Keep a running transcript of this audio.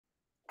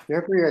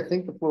Jeffrey, I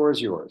think the floor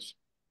is yours.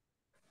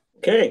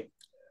 Okay.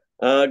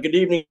 Good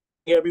evening,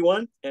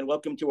 everyone, and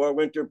welcome to our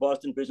winter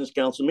Boston Business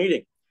Council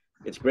meeting.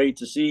 It's great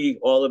to see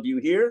all of you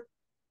here.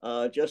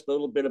 Just a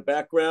little bit of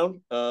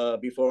background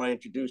before I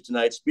introduce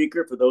tonight's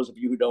speaker. For those of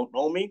you who don't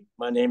know me,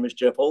 my name is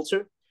Jeff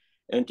Holzer,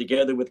 and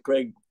together with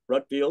Craig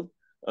Rutfield,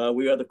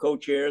 we are the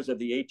co-chairs of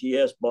the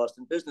ATS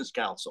Boston Business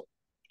Council.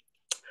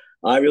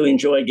 I really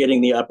enjoy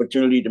getting the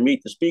opportunity to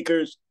meet the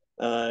speakers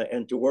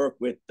and to work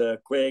with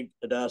Craig,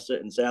 Adasa,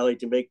 and Sally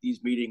to make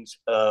these meetings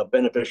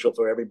beneficial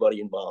for everybody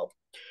involved.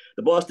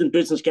 The Boston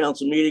Business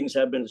Council meetings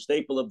have been a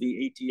staple of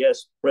the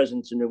ATS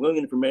presence in New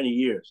England for many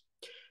years.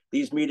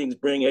 These meetings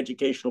bring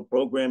educational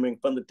programming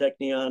from the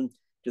Technion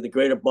to the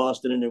greater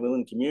Boston and New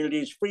England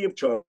communities free of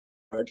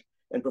charge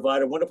and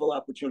provide a wonderful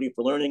opportunity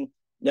for learning,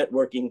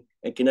 networking,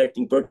 and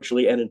connecting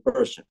virtually and in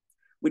person.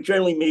 We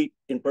generally meet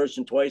in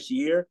person twice a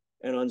year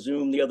and on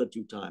Zoom the other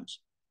 2 times.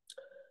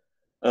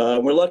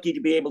 We're lucky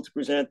to be able to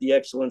present the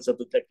excellence of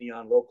the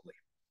Technion locally.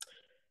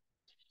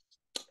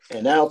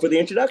 And now for the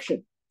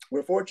introduction.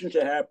 We're fortunate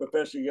to have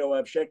Professor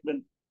Yoav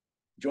Shechtman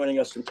joining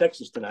us from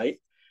Texas tonight.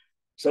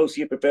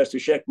 Associate Professor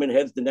Shechtman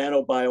heads the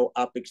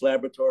nano-biooptics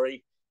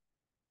laboratory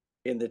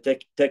in the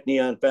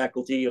Technion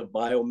Faculty of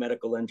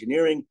Biomedical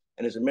Engineering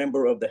and is a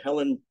member of the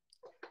Helen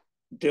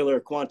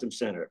Diller Quantum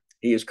Center.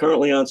 He is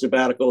currently on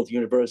sabbatical at the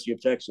University of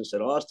Texas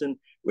at Austin,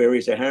 where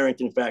he's a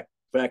Harrington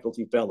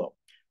Faculty Fellow.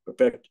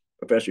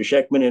 Professor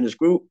Shechtman and his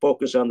group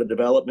focus on the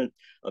development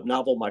of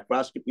novel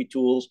microscopy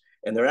tools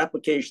and their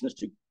applications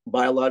to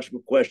biological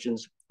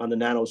questions on the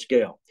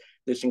nanoscale.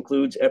 This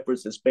includes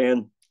efforts that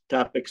span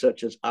topics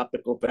such as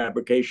optical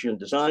fabrication and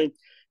design,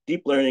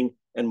 deep learning,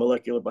 and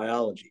molecular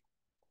biology.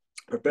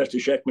 Professor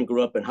Shechtman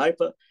grew up in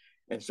Haifa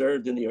and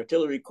served in the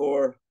Artillery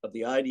Corps of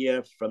the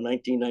IDF from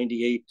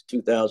 1998 to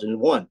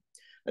 2001.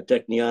 A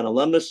Technion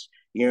alumnus,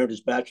 he earned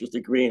his bachelor's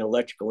degree in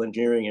electrical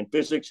engineering and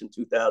physics in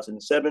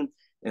 2007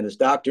 and his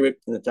doctorate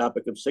in the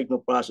topic of signal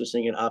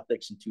processing and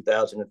optics in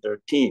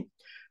 2013.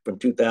 From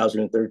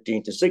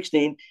 2013 to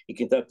 16, he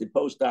conducted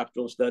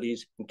postdoctoral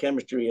studies in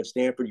chemistry at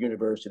Stanford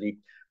University,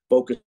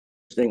 focusing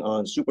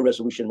on super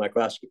resolution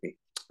microscopy.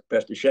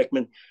 Professor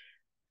Shechtman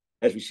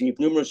has received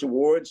numerous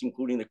awards,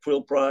 including the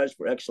Quill Prize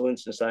for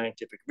Excellence in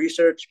Scientific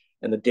Research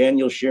and the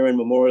Daniel Sheeran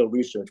Memorial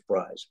Research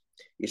Prize.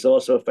 He's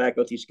also a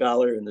faculty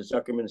scholar in the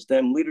Zuckerman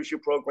STEM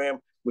Leadership Program,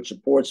 which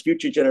supports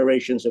future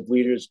generations of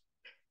leaders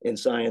in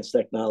science,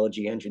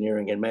 technology,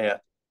 engineering, and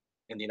math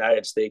in the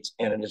United States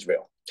and in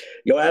Israel.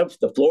 Yoav,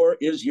 the floor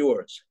is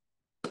yours.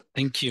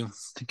 Thank you.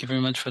 Thank you very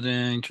much for the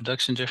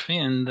introduction, Jeffrey,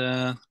 and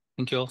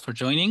thank you all for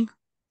joining.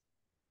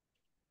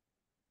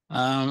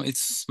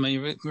 It's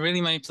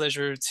really my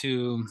pleasure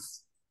to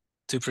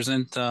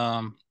present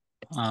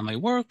my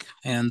work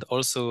and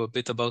also a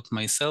bit about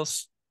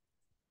myself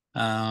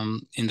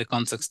in the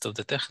context of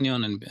the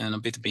Technion and a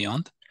bit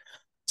beyond.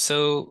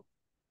 So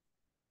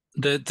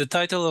the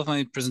title of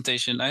my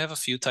presentation, I have a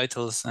few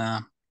titles.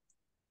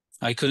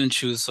 I couldn't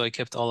choose, so I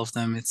kept all of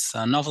them. It's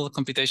Novel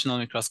Computational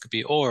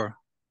Microscopy, or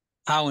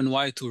How and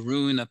Why to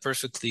Ruin a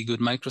Perfectly Good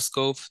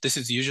Microscope. This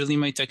is usually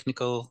my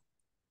technical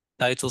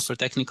titles for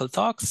technical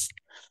talks.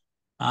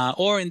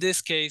 Or in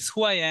this case,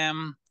 Who I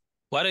Am,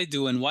 What I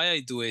Do, and Why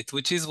I Do It,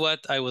 which is what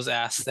I was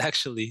asked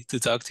actually to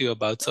talk to you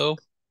about. So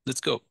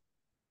let's go.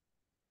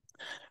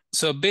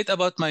 So a bit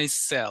about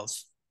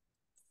myself.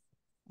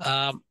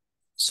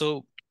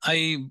 So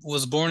I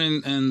was born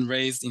and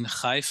raised in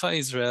Haifa,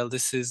 Israel.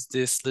 This is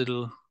this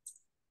little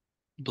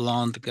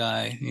blonde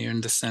guy here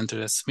in the center.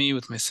 That's me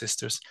with my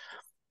sisters.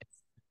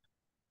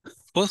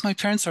 Both my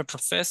parents are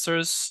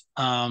professors.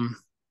 My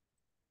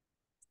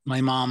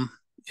mom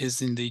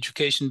is in the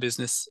education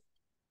business,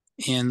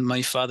 and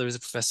my father is a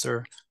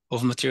professor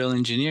of material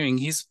engineering.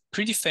 He's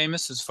pretty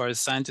famous as far as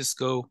scientists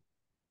go.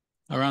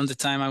 Around the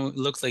time I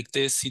looked like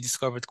this, he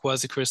discovered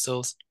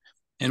quasicrystals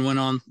and went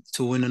on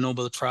to win a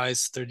Nobel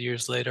Prize 30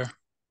 years later.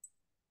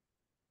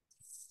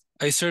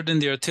 I served in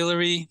the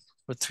artillery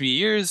for 3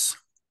 years.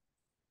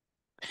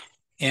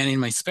 And in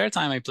my spare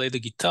time, I play the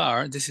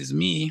guitar. This is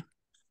me.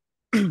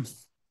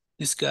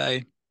 This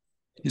guy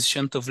is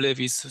Shem Tov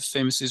Levi, he's a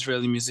famous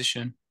Israeli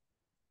musician.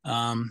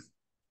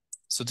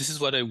 So this is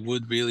what I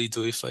would really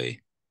do if I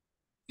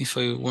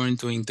weren't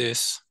doing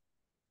this.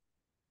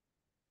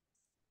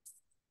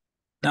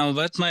 Now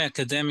about my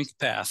academic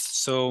path.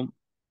 So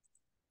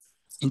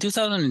in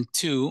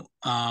 2002,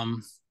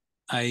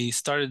 I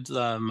started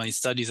my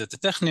studies at the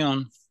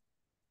Technion.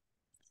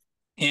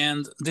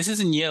 And this is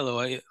in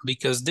yellow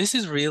because this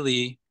is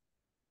really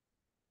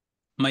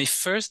my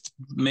first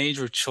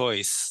major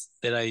choice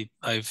that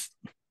I've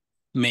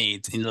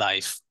made in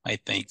life, I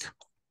think.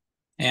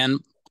 And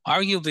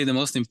arguably the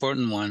most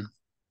important one,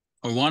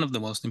 or one of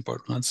the most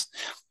important ones.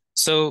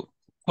 So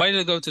why did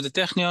I go to the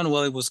Technion?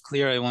 Well, it was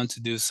clear I want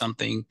to do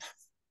something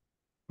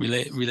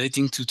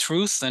relating to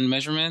truth and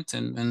measurement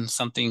and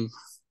something,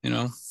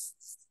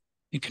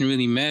 you can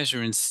really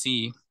measure and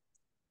see.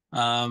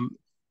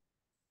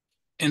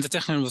 And the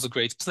Technion was a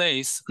great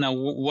place. Now,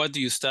 what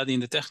do you study in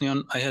the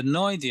Technion? I had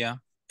no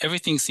idea.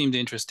 Everything seemed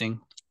interesting.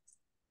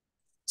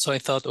 So I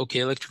thought, okay,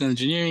 electrical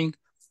engineering,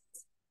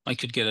 I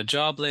could get a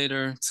job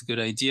later. It's a good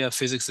idea.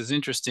 Physics is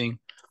interesting.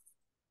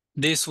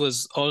 This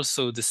was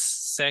also the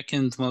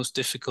second most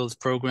difficult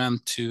program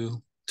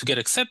to get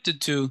accepted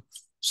to.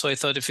 So I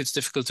thought if it's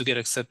difficult to get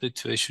accepted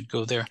to, I should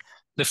go there.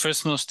 The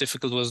first most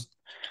difficult was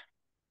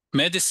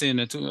medicine,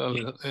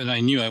 and I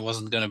knew I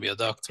wasn't going to be a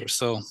doctor.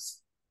 So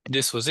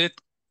this was it.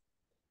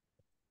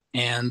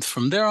 And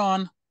from there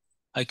on,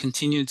 I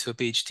continued to a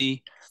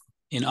PhD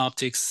in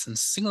optics and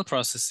signal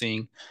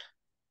processing.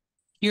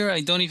 Here,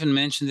 I don't even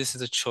mention this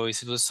as a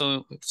choice. It was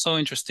so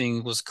interesting.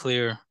 It was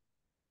clear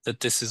that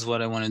this is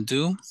what I want to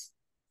do.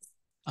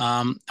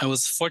 I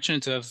was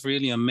fortunate to have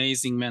really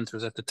amazing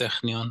mentors at the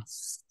Technion.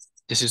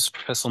 This is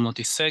Professor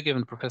Moti Segev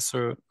and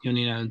Professor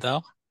Yonina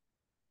Eldar.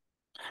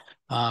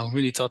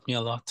 Really taught me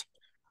a lot.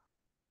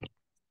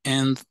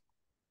 And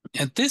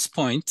at this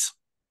point,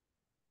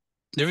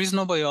 there is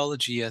no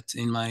biology yet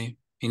in my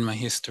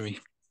history.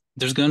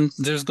 There's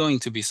going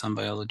to be some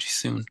biology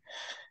soon.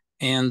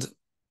 And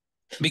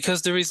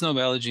because there is no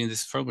biology in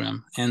this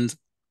program, and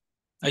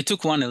I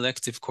took one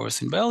elective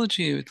course in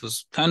biology, it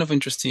was kind of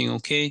interesting,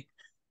 okay.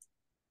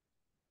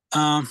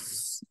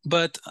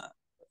 But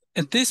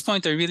at this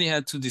point, I really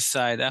had to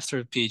decide after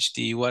a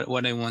PhD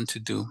what I want to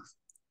do.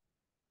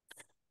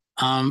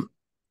 I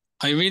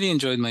really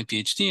enjoyed my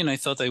PhD, and I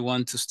thought I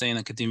want to stay in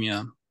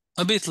academia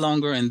a bit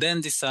longer and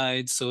then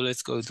decide, so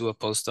let's go do a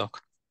postdoc.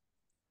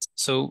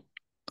 So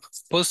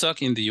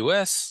postdoc in the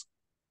US,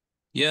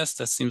 yes,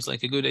 that seems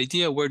like a good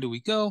idea. Where do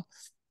we go?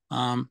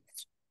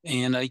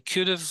 And I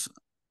could have,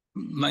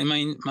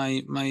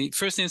 my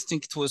first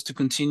instinct was to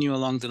continue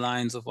along the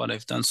lines of what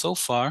I've done so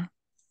far.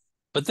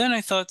 But then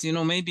I thought,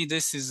 maybe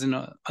this is an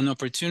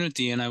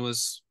opportunity, and I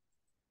was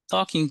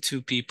talking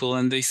to people,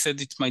 and they said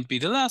it might be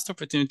the last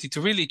opportunity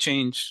to really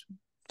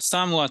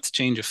somewhat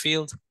change a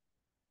field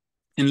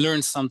and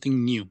learn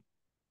something new.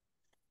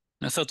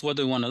 And I thought, what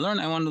do I want to learn?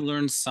 I want to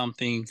learn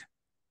something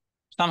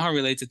somehow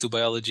related to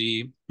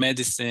biology,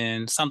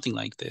 medicine, something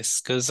like this.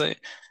 Because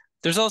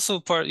there's also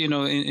part,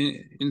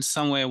 in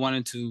some way I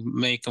wanted to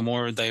make a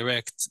more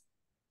direct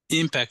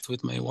impact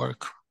with my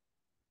work,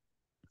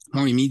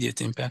 more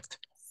immediate impact.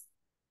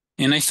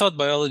 And I thought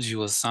biology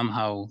was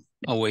somehow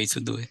a way to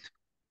do it.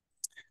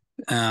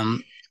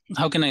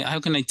 How can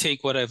I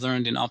take what I've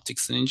learned in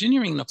optics and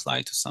engineering and apply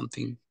it to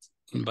something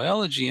in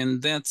biology?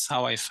 And that's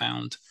how I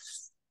found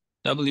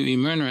W.E.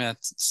 Murner at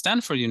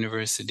Stanford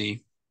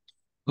University,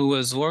 who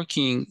was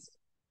working,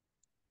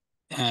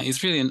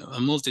 is really a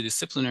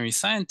multidisciplinary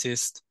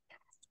scientist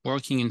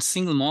working in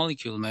single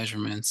molecule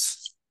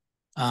measurements,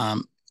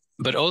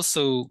 but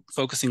also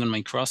focusing on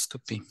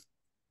microscopy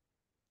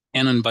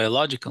and on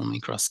biological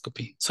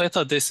microscopy. So I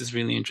thought this is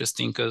really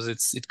interesting because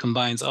it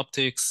combines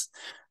optics,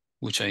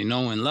 which I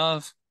know and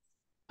love,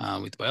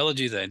 with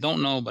biology that I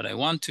don't know, but I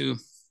want to.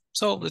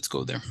 So let's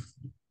go there.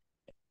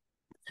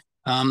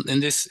 And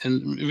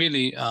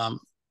really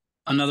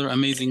another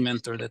amazing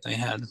mentor that I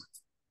had,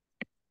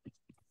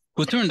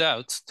 who turned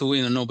out to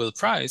win a Nobel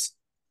Prize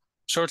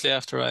shortly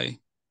after I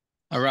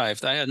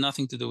arrived. I had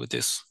nothing to do with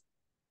this,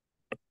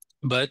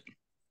 but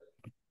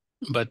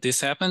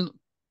this happened,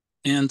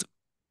 and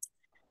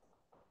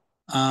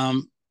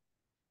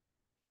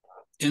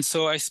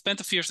so I spent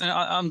a few years, and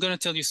I'm going to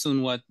tell you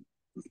soon what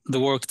the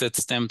work that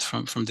stemmed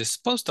from this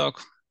postdoc,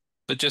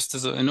 but just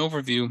as an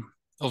overview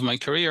of my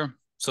career.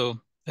 So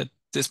at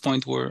this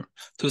point, we're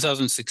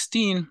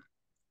 2016,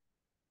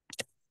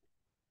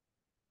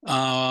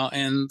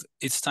 and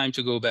it's time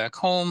to go back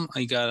home.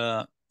 I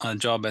got a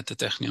job at the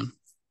Technion.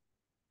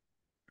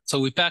 So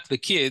we packed the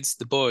kids,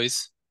 the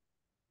boys,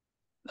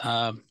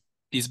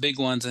 these big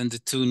ones, and the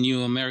two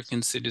new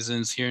American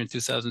citizens here in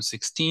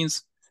 2016,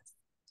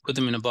 put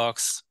them in a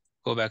box,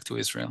 go back to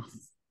Israel.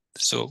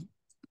 So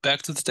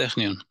back to the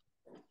Technion,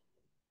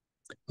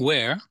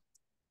 where,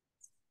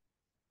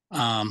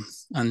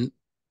 and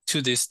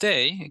to this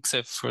day,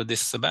 except for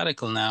this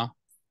sabbatical now,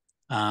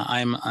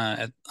 I'm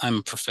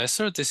a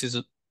professor. This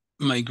is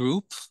my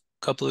group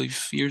a couple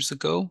of years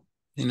ago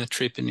in a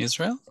trip in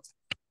Israel.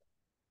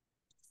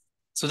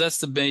 So that's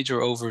the major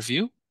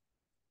overview.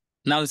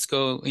 Now let's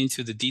go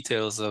into the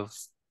details of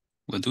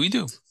what do we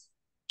do.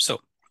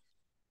 So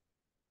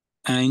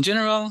in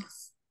general,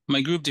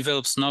 my group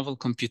develops novel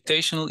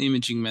computational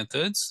imaging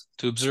methods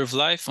to observe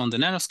life on the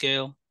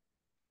nanoscale,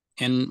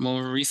 and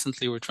more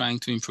recently, we're trying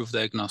to improve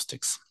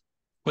diagnostics.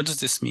 What does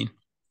this mean?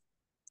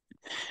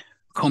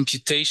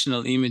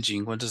 Computational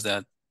imaging, what does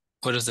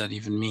that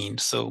even mean?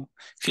 So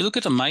if you look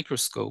at a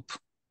microscope,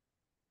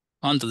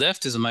 on the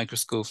left is a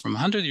microscope from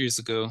 100 years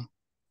ago,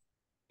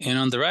 and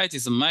on the right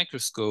is a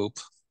microscope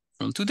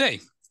from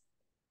today,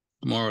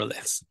 more or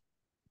less.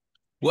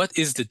 What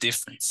is the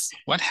difference?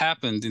 What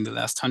happened in the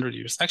last 100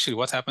 years? Actually,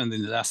 what happened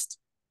in the last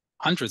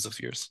hundreds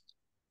of years?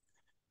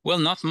 Well,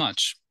 not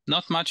much.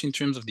 Not much in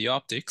terms of the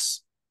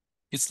optics.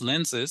 It's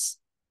lenses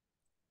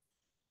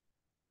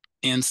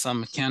and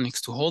some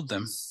mechanics to hold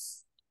them.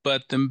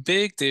 But the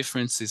big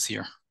difference is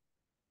here.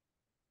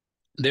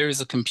 There is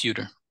a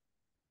computer.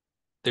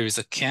 There is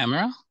a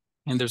camera,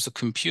 and there's a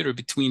computer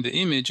between the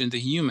image and the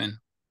human.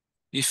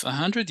 if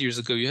 100 years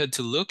ago you had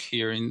to look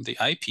here in the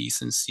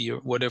eyepiece and see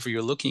whatever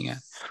you're looking at,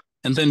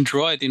 and then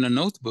draw it in a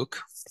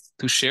notebook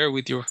to share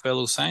with your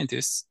fellow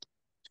scientists,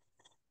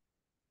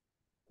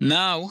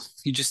 now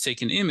you just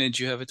take an image,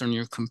 you have it on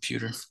your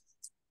computer.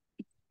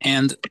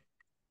 And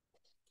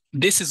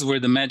this is where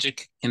the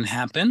magic can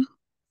happen,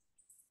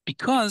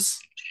 because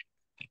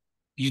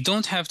you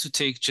don't have to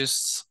take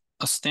just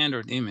a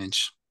standard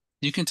image.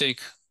 You can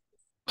take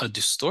a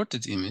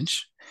distorted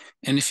image,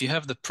 and if you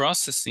have the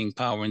processing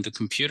power in the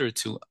computer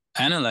to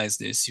analyze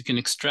this, you can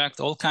extract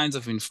all kinds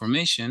of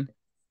information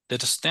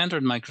that a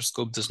standard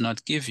microscope does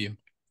not give you.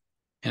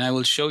 And I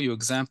will show you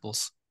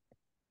examples.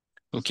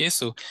 Okay,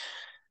 so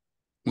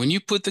when you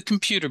put the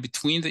computer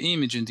between the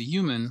image and the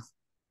human,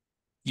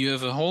 you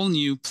have a whole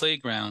new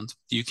playground.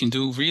 You can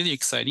do really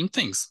exciting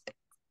things.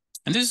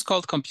 And this is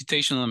called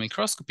computational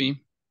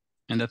microscopy,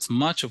 and that's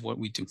much of what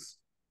we do.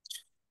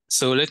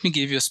 So let me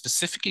give you a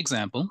specific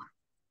example.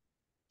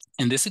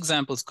 And this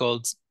example is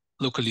called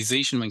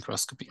localization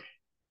microscopy.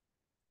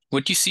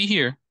 What you see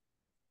here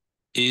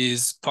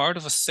is part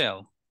of a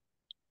cell.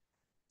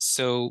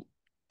 So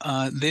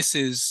this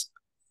is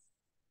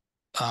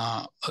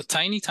a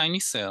tiny, tiny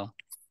cell.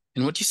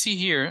 And what you see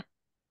here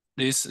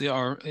is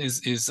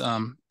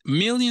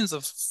millions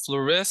of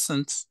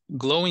fluorescent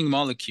glowing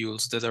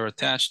molecules that are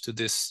attached to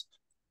this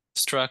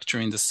structure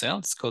in the cell.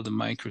 It's called the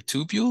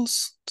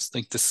microtubules. It's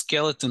like the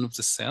skeleton of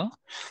the cell.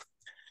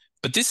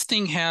 But this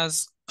thing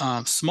has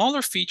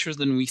smaller features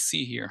than we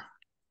see here.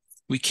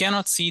 We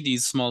cannot see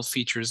these small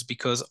features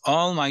because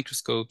all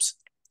microscopes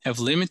have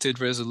limited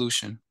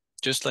resolution,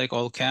 just like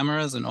all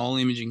cameras and all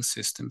imaging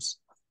systems.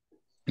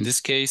 In this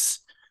case,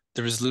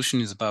 the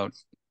resolution is about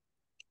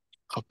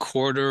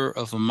 1/4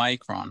 of a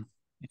micron.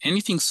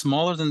 Anything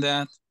smaller than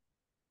that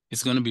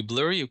is going to be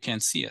blurry, you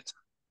can't see it.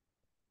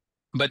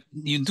 But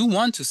you do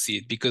want to see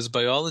it because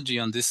biology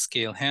on this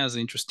scale has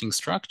interesting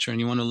structure and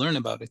you want to learn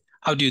about it.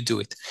 How do you do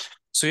it?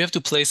 So you have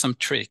to play some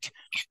trick.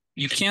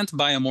 You can't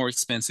buy a more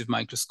expensive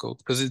microscope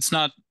because it's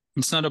not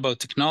about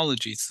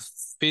technology, it's a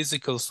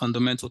physical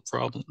fundamental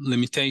problem,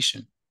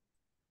 limitation.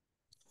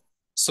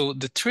 So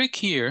the trick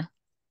here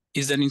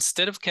is that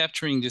instead of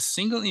capturing this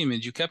single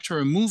image, you capture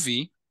a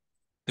movie.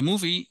 The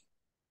movie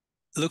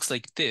looks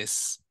like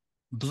this,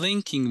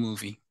 blinking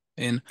movie.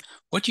 And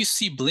what you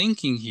see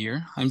blinking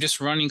here, I'm just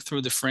running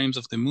through the frames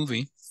of the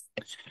movie,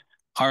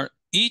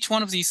 each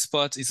one of these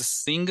spots is a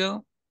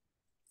single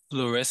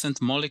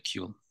fluorescent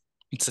molecule.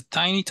 It's a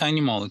tiny,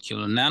 tiny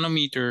molecule, a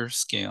nanometer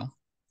scale,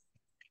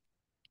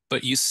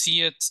 but you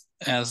see it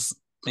as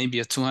maybe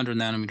a 200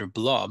 nanometer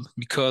blob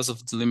because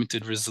of the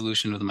limited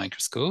resolution of the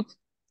microscope.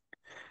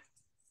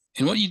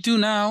 And what you do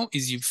now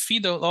is you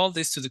feed all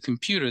this to the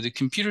computer. The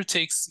computer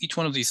takes each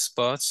one of these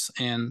spots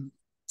and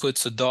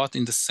puts a dot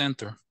in the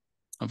center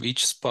of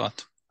each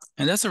spot.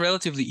 And that's a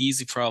relatively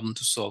easy problem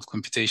to solve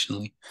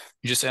computationally.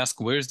 You just ask,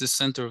 where's the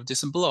center of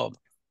this blob?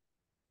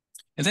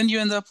 And then you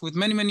end up with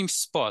many, many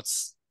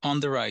spots on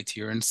the right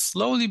here. And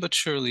slowly but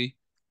surely,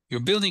 you're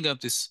building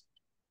up this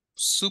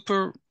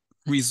super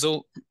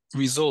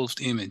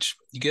resolved image.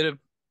 You get a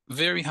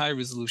very high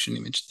resolution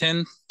image,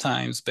 10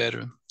 times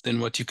better than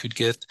what you could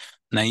get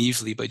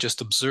naively by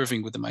just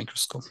observing with the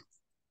microscope.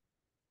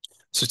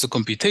 So it's a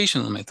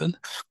computational method,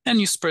 and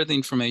you spread the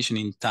information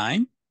in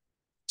time.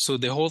 So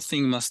the whole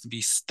thing must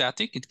be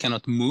static. It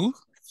cannot move.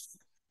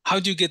 How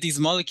do you get these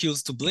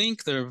molecules to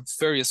blink? There are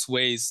various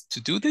ways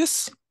to do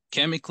this,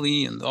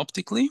 chemically and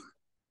optically.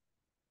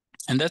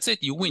 And that's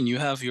it. You win. You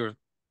have your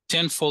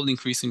 10-fold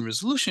increase in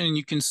resolution, and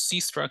you can see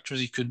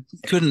structures you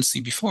couldn't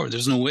see before.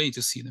 There's no way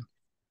to see them.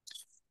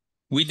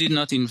 We did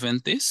not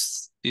invent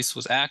this. This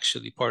was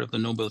actually part of the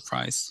Nobel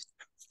Prize,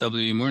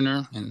 W.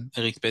 Murner and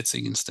Eric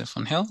Betzig and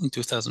Stefan Hell in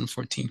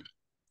 2014.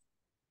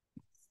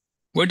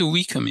 Where do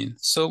we come in?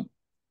 So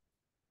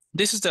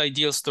this is the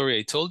ideal story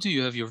I told you.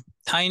 You have your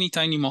tiny,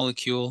 tiny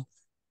molecule,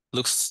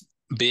 looks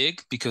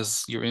big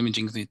because you're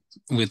imaging it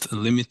with a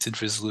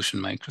limited resolution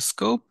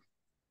microscope.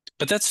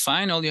 But that's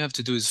fine. All you have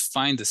to do is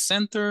find the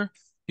center.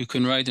 You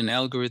can write an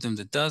algorithm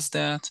that does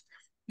that.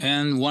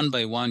 And one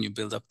by one, you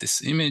build up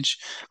this image.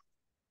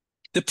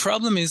 The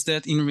problem is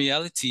that in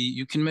reality,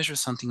 you can measure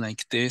something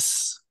like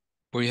this,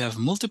 where you have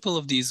multiple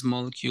of these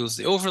molecules,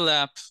 they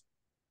overlap.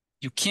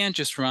 You can't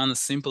just run a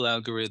simple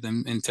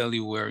algorithm and tell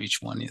you where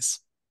each one is.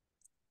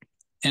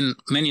 And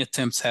many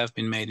attempts have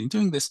been made in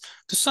doing this.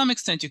 To some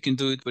extent, you can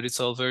do it, but it's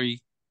all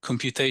very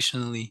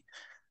computationally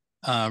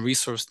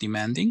resource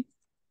demanding.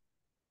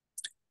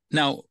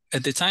 Now,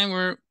 at the time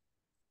where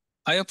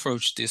I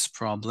approached this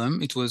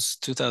problem, it was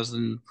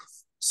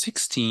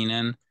 2016,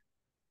 and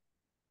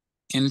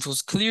it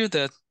was clear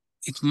that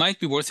it might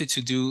be worth it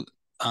to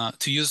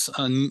use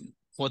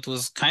what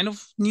was kind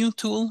of new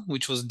tool,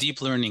 which was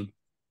deep learning.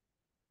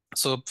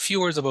 So a few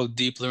words about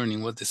deep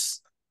learning, what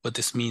this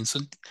means.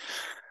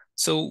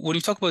 So when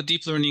you talk about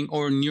deep learning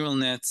or neural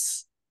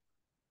nets,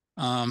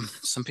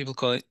 some people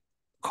call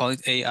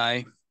it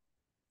AI,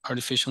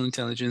 artificial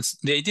intelligence.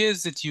 The idea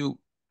is that you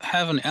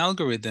have an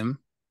algorithm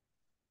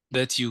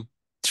that you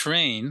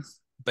train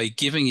by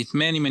giving it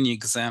many, many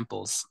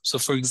examples. So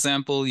for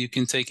example, you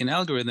can take an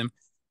algorithm,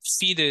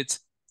 feed it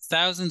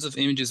thousands of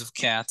images of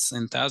cats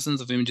and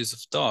thousands of images of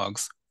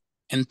dogs,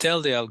 and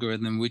tell the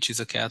algorithm which is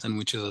a cat and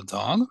which is a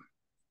dog.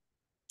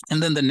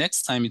 And then the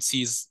next time it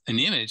sees an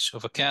image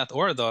of a cat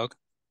or a dog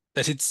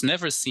that it's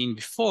never seen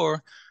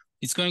before,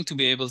 it's going to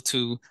be able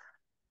to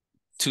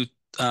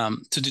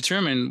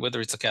determine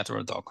whether it's a cat or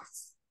a dog,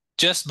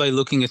 just by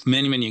looking at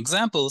many, many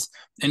examples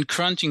and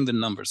crunching the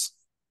numbers.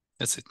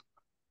 That's it.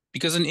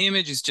 Because an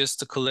image is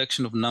just a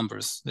collection of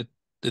numbers at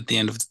the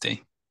end of the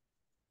day.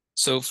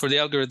 So for the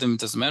algorithm, it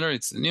doesn't matter.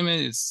 It's an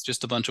image. It's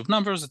just a bunch of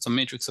numbers. It's a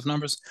matrix of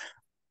numbers.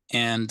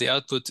 And the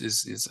output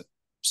is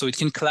so it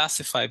can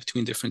classify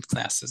between different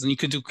classes. And you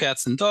could do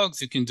cats and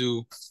dogs. You can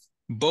do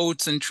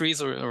boats and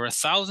trees, or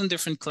 1,000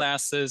 different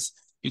classes.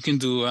 You can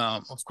do,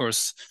 of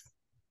course,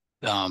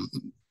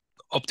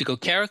 optical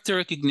character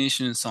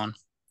recognition and so on.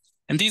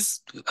 And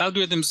these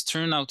algorithms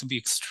turn out to be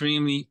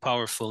extremely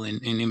powerful in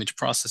image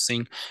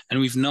processing. And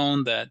we've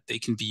known that they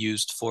can be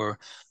used for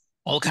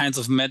all kinds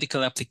of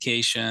medical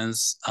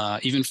applications,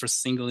 even for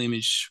single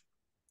image,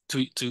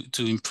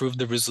 to improve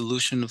the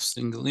resolution of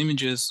single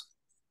images.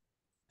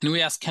 And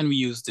we asked, can we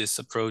use this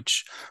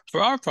approach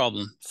for our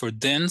problem, for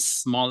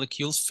dense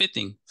molecule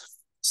fitting?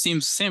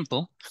 Seems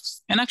simple,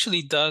 and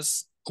actually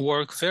does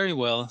work very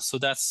well. So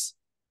that's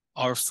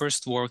our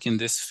first work in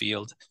this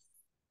field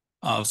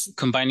of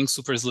combining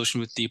super resolution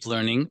with deep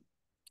learning.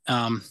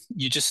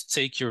 You just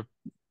take a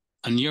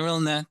neural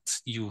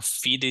net, you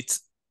feed it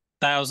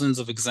thousands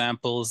of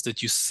examples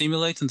that you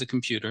simulate in the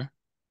computer.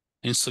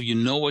 And so you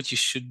know what you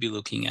should be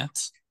looking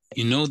at.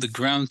 You know the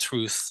ground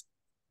truth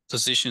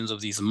positions of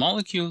these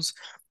molecules.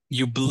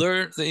 You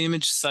blur the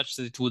image such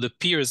that it would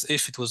appear as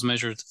if it was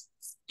measured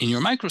in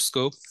your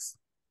microscope.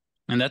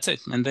 And that's it.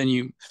 And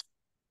then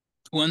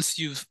once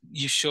you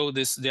show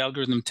the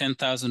algorithm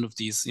 10,000 of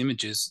these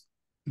images,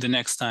 the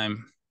next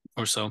time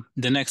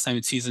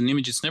it sees an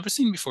image it's never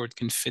seen before, it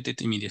can fit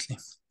it immediately.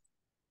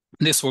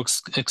 This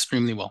works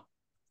extremely well.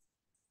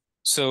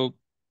 So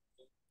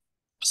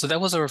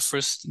that was our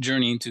first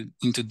journey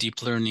into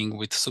deep learning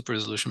with super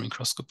resolution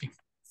microscopy.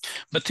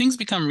 But things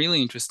become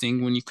really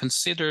interesting when you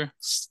consider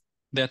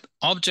that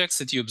objects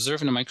that you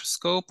observe in a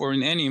microscope or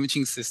in any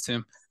imaging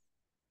system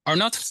are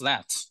not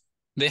flat.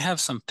 They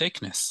have some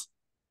thickness.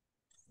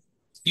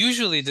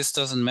 Usually this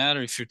doesn't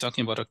matter if you're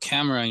talking about a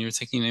camera and you're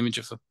taking an image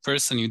of a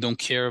person you don't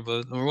care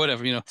about or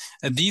whatever,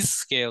 at these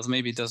scales,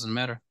 maybe it doesn't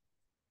matter.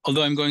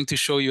 Although I'm going to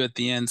show you at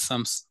the end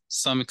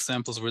some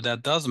examples where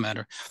that does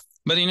matter.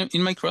 But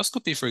in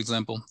microscopy, for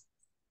example,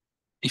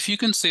 if you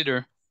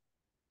consider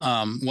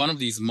one of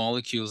these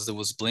molecules that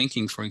was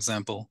blinking, for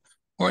example,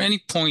 or any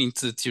point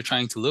that you're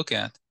trying to look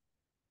at,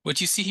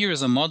 what you see here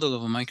is a model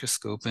of a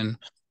microscope. And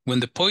when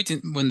the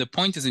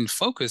point is in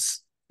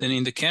focus, then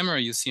in the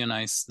camera, you see a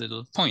nice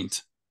little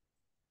point.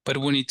 But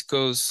when it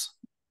goes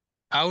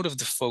out of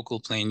the focal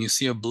plane, you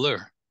see a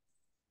blur,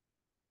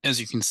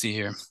 as you can see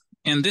here.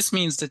 And this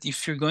means that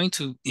if you're going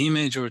to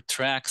image or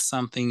track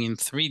something in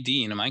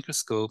 3D in a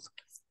microscope,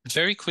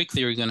 very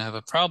quickly you're going to have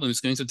a problem. It's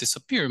going to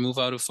disappear, move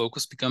out of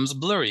focus, becomes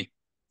blurry.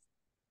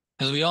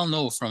 As we all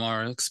know from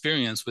our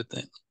experience with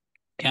the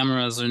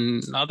cameras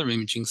and other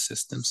imaging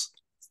systems.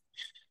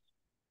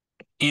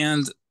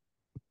 And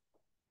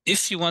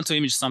if you want to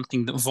image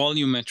something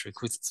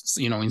volumetric with,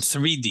 in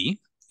 3D,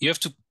 you have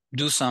to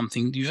do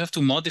something. You have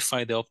to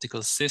modify the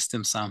optical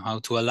system somehow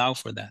to allow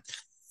for that.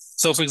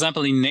 So for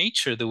example, in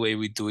nature, the way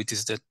we do it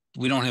is that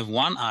we don't have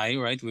one eye,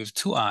 right? We have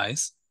two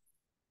eyes.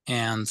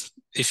 And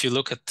if you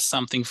look at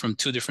something from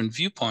two different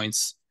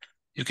viewpoints,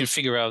 you can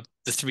figure out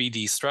the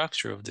 3D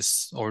structure of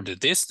this or the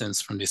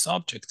distance from this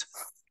object.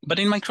 But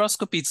in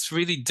microscopy, it's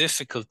really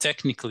difficult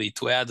technically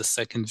to add a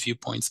second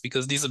viewpoints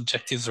because these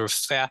objectives are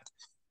fat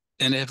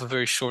and they have a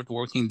very short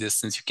working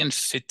distance. You can't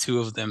fit two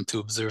of them to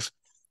observe,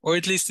 or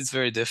at least it's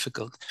very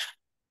difficult.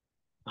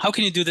 How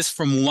can you do this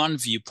from one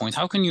viewpoint?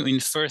 How can you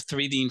infer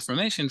 3D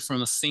information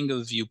from a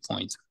single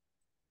viewpoint?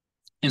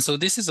 And so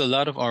this is a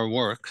lot of our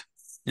work.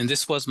 And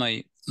this was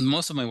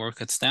most of my work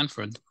at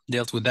Stanford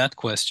dealt with that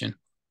question.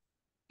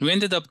 We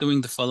ended up doing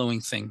the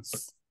following thing.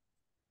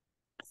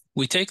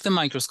 We take the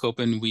microscope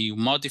and we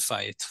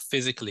modify it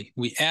physically.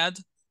 We add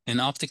an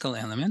optical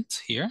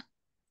element here.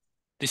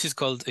 This is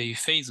called a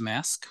phase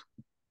mask.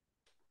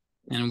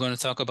 And I'm going to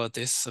talk about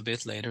this a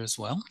bit later as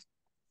well.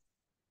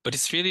 But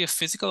it's really a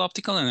physical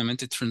optical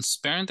element, a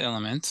transparent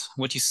element.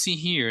 What you see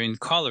here in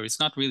color, it's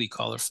not really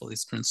colorful,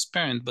 it's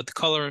transparent, but the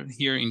color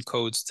here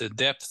encodes the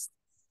depth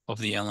of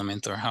the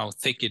element or how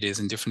thick it is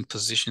in different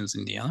positions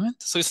in the element.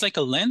 So it's like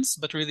a lens,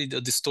 but really a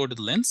distorted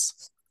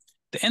lens.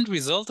 The end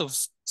result of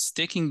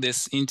sticking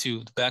this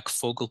into the back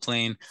focal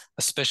plane,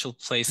 a special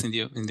place in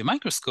the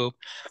microscope,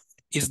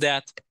 is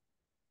that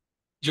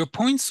your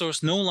point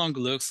source no longer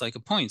looks like a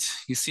point.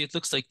 You see, it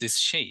looks like this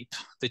shape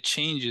that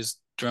changes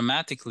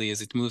dramatically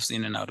as it moves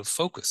in and out of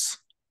focus.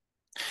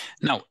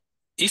 Now,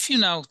 if you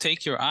now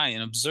take your eye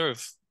and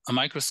observe a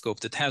microscope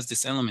that has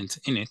this element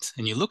in it,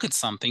 and you look at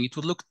something, it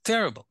would look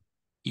terrible.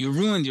 You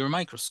ruined your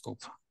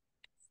microscope.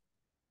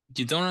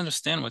 you don't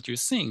understand what you're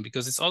seeing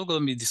because it's all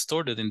going to be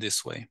distorted in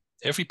this way.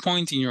 Every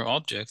point in your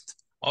object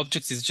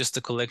is just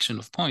a collection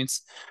of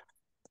points,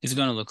 is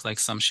going to look like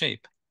some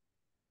shape.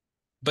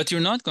 But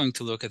you're not going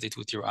to look at it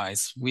with your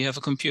eyes. We have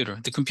a computer.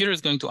 The computer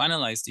is going to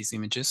analyze these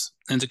images,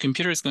 and the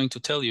computer is going to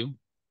tell you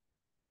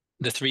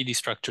the 3D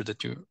structure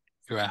that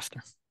you're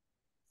after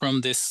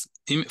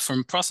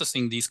from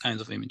processing these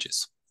kinds of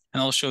images.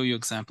 And I'll show you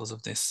examples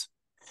of this.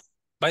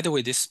 By the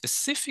way, this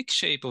specific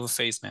shape of a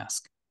phase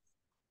mask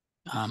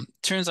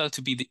turns out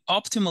to be the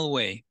optimal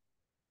way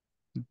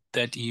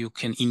that you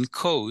can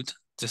encode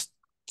the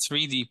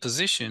 3D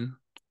position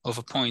of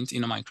a point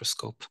in a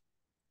microscope.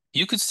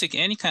 You could stick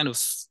any kind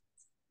of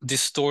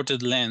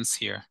distorted lens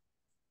here,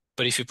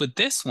 but if you put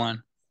this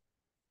one,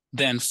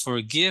 then for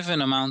a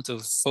given amount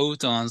of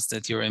photons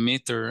that your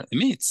emitter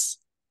emits,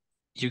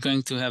 you're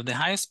going to have the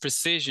highest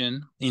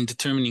precision in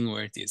determining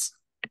where it is.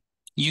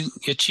 You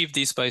achieve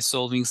this by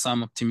solving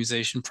some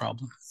optimization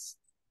problem.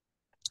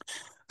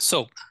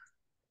 So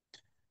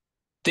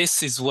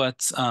this is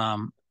what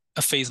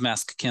a phase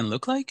mask can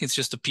look like. It's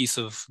just a piece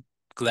of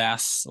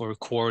glass or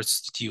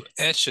quartz that you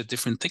etch at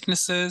different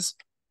thicknesses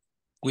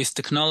with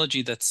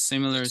technology that's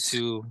similar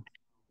to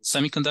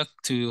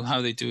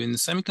how they do in the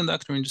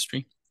semiconductor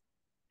industry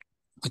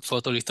with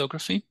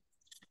photolithography.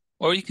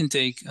 Or you can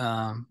take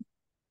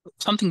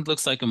something that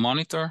looks like a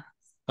monitor,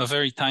 a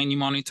very tiny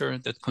monitor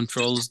that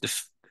controls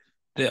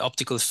the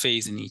optical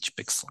phase in each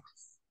pixel.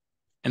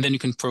 And then you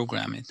can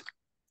program it.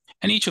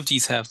 And each of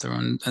these have their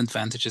own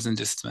advantages and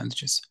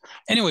disadvantages.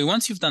 Anyway,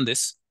 once you've done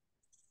this,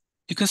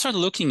 you can start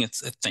looking at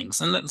things.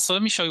 And so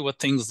let me show you what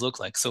things look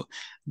like. So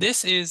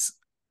this is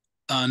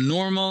a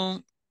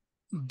normal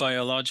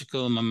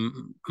biological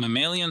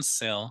mammalian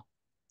cell,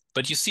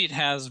 but you see it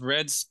has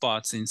red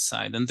spots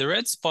inside. And the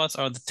red spots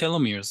are the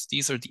telomeres.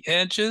 These are the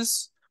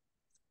edges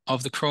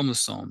of the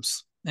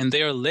chromosomes. And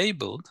they are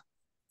labeled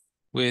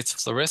with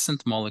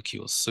fluorescent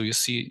molecules. So you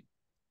see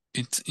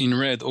it in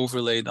red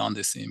overlaid on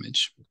this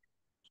image.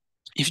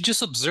 If you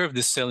just observe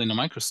this cell in a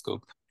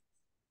microscope,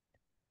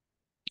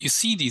 you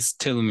see these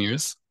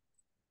telomeres.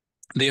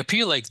 They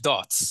appear like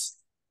dots.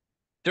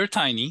 They're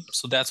tiny,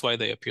 so that's why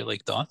they appear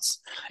like dots.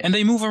 And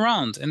they move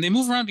around. And they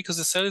move around because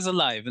the cell is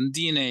alive and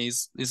DNA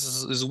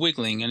is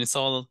wiggling and it's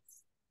all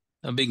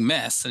a big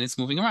mess and it's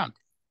moving around.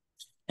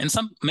 And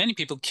many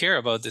people care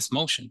about this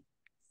motion.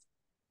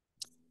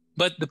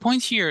 But the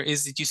point here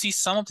is that you see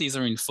some of these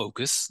are in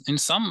focus and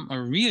some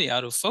are really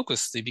out of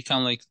focus. They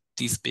become like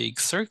these big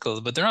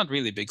circles, but they're not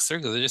really big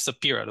circles. They just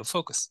appear out of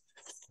focus.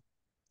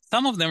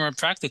 Some of them are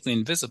practically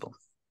invisible.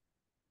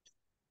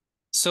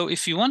 So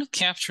if you want to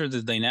capture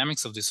the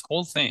dynamics of this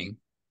whole thing,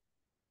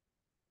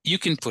 you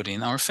can put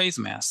in our phase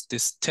mask,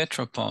 this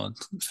tetrapod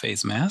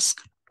phase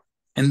mask.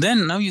 And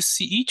then now you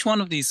see each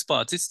one of these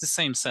spots, it's the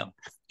same cell.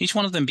 Each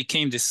one of them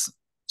became this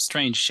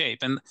strange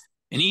shape. And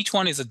each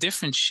one is a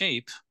different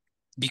shape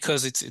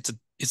because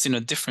it's in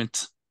a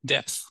different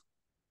depth.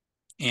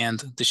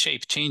 And the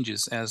shape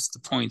changes as the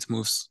point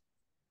moves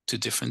to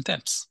different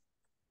depths.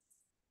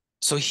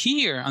 So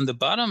here on the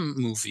bottom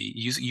movie,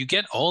 you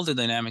get all the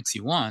dynamics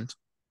you want.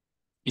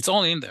 It's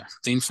all in there.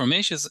 The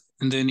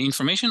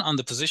information on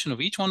the position of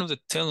each one of the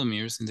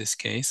telomeres in this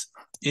case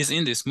is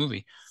in this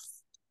movie.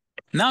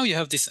 Now you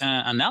have this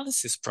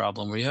analysis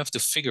problem where you have to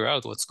figure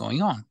out what's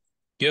going on.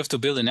 You have to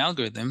build an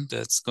algorithm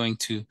that's going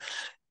to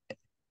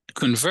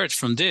convert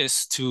from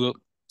this to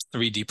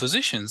 3D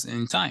positions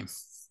in time.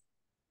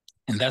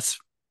 And that's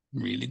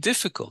really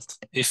difficult.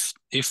 If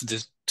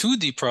the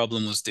 2D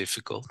problem was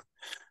difficult,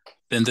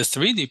 then the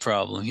 3D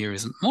problem here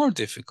is more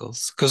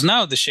difficult because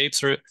now the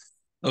shapes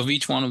of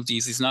each one of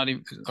these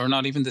are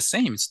not even the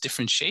same. It's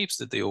different shapes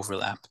that they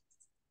overlap.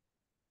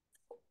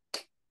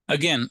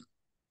 Again,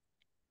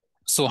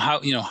 so how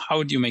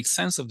do you make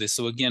sense of this?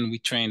 So again, we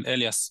trained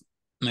Elias,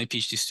 my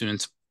PhD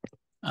student,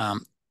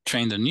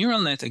 trained a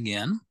neural net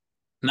again.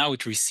 Now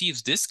it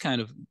receives these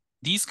kind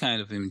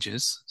of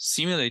images,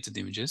 simulated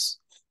images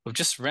of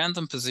just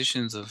random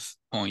positions of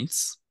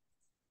points,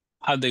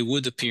 how they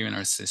would appear in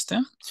our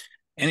system,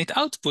 and it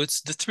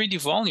outputs the 3D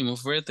volume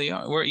of where they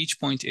are, where each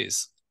point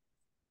is.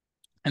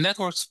 And that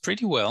works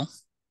pretty well.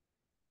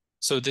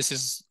 So this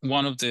is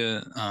one of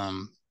the,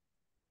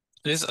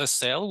 this is a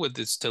cell with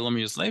its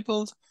telomeres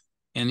labeled.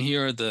 And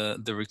here are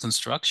the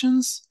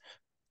reconstructions.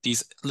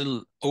 These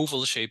little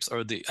oval shapes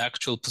are the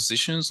actual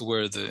positions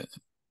where the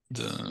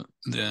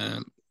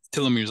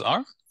telomeres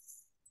are.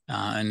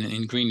 And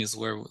in green is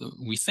where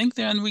we think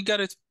they are, and we got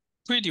it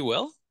pretty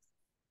well.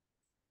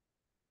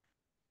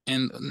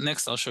 And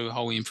next I'll show you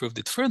how we improved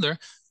it further.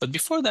 But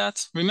before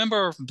that, remember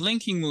our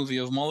blinking movie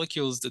of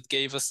molecules that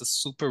gave us a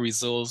super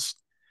resolved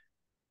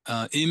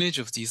image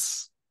of the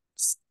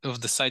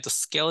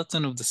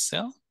cytoskeleton of the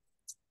cell?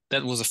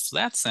 That was a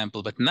flat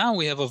sample, but now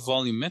we have a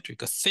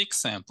volumetric, a thick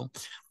sample,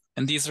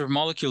 and these are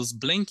molecules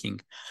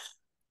blinking.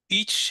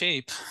 Each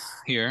shape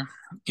here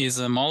is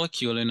a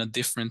molecule in a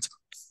different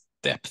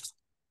depth.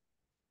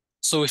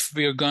 So if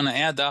we're going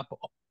to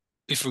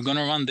if we're going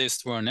to run this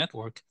through our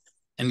network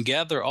and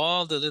gather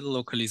all the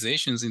little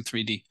localizations in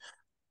 3D,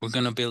 we're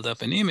going to build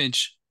up an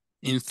image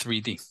in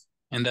 3D.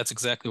 And that's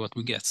exactly what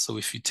we get. So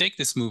if you take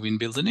this movie and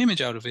build an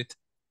image out of it,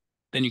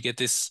 then you get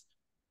this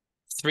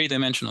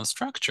three-dimensional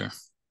structure.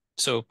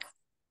 So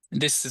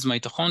this is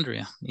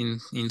mitochondria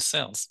in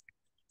cells.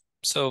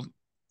 So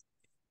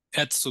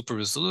at super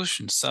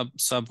resolution,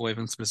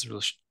 sub-wavelength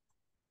resolution.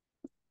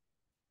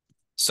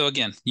 So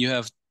again, you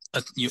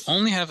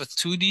only have a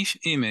 2D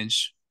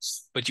image,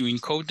 but you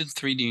encoded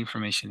 3D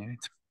information in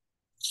it.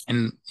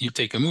 And you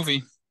take a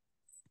movie,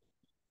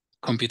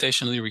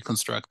 computationally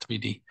reconstruct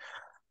 3D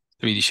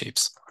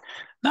shapes.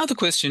 Now the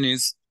question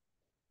is,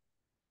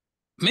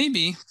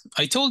 maybe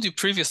I told you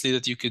previously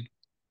that you could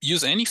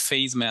use any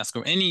phase mask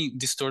or any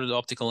distorted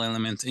optical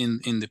element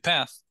in the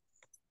path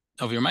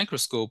of your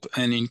microscope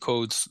and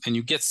encode, and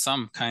you get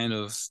some kind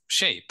of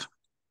shape.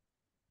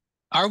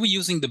 Are we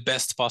using the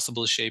best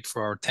possible shape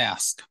for our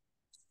task?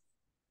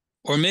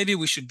 Or maybe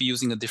we should be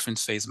using a different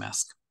phase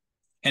mask.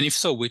 And if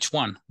so, which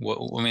one?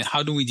 I mean,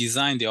 how do we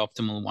design the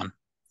optimal one?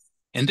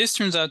 And this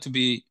turns out to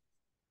be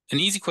an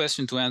easy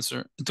question to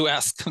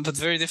ask, but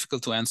very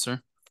difficult to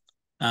answer.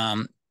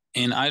 And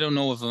I don't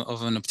know of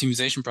an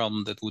optimization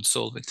problem that would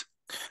solve it.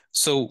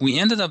 So we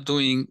ended up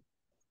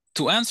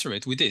to answer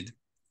it, we did.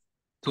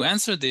 To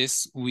answer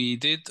this, we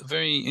did a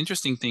very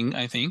interesting thing,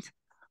 I think,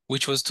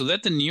 which was to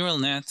let the neural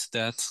net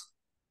that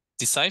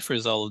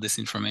deciphers all of this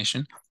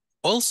information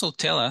also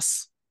tell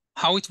us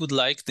how it would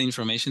like the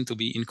information to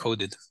be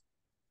encoded.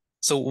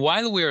 So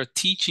while we are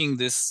teaching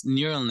this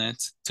neural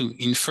net to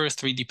infer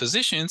 3D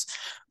positions,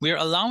 we are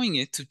allowing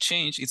it to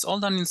change. It's all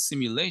done in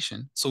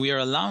simulation. So we are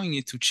allowing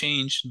it to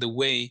change the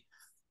way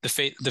the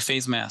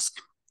phase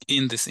mask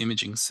in this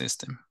imaging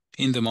system,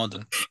 in the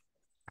model.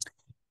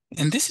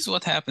 And this is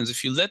what happens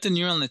if you let the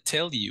neural net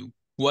tell you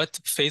what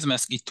phase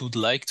mask it would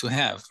like to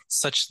have,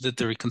 such that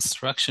the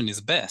reconstruction is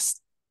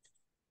best.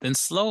 Then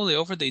slowly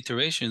over the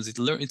iterations, it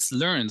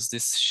learns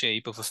this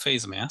shape of a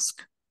phase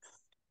mask.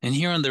 And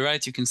here on the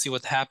right, you can see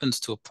what happens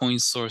to a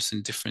point source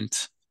in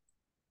different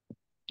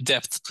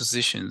depth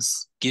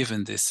positions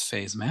given this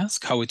phase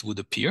mask, how it would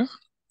appear.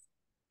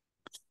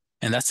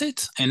 And that's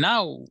it. And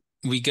now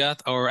we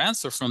got our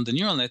answer from the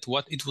neural net,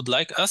 what it would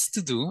like us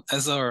to do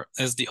as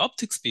the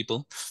optics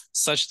people,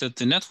 such that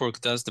the network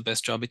does the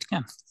best job it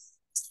can.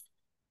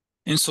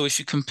 And so if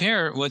you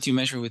compare what you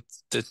measure with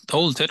the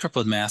old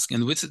tetrapod mask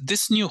and with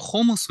this new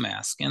hummus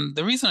mask, and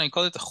the reason I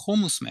call it a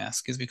hummus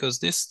mask is because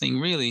this thing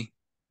really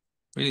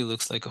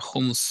looks like a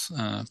hummus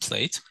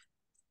plate.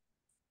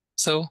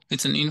 So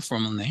it's an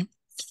informal name.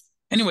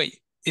 Anyway,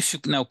 if you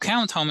now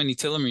count how many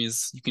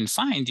telomeres you can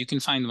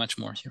find much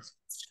more here.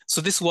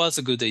 So this was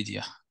a good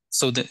idea.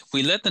 So that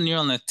we let the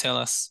neural net tell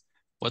us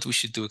what we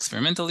should do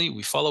experimentally,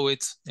 we follow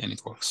it, and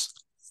it works.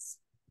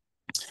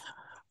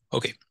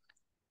 Okay.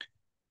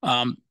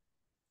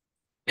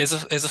 As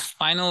a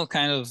final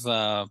kind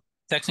of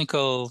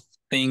technical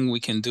thing we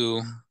can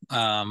do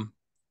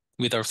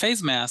with our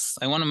phase masks,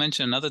 I want to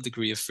mention another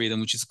degree of freedom,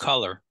 which is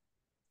color.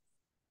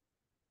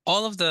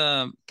 All of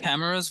the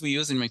cameras we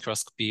use in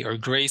microscopy are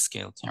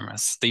grayscale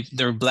cameras.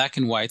 They're black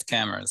and white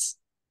cameras.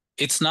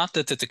 It's not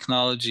that the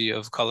technology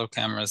of color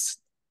cameras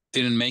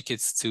didn't make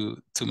it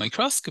to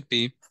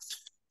microscopy,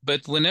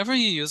 but whenever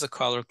you use a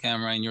color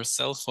camera in your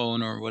cell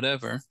phone or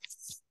whatever,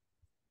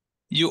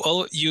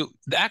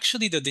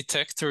 actually the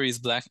detector is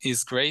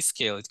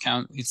grayscale.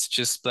 It's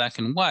just black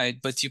and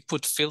white, but you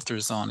put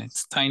filters on it,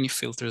 tiny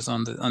filters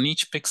on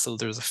each pixel.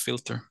 There's a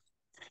filter,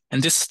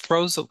 and this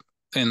throws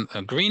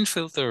a green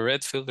filter, a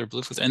red filter,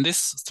 blue filter, and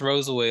this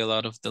throws away a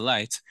lot of the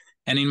light.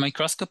 And in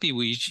microscopy,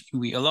 we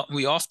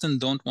often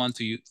don't want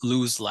to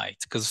lose light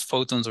because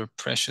photons are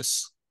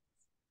precious,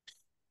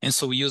 and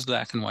so we use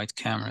black and white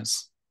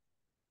cameras.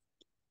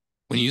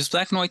 When you use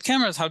black and white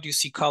cameras, how do you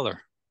see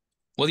color?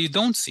 Well, you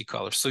don't see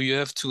color, so you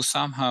have to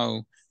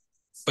somehow,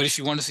 but if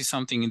you want to see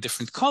something in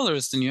different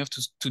colors, then you have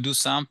to do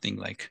something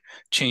like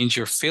change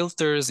your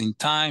filters in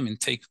time and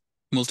take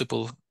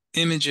multiple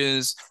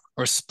images,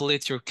 or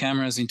split your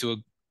cameras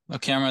into a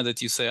camera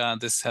that you say,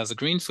 this has a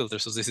green filter,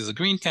 so this is a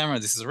green camera,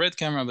 this is a red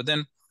camera, but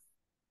then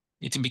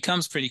it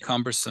becomes pretty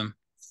cumbersome.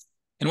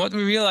 And what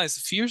we realized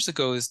a few years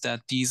ago is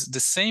that the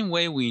same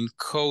way we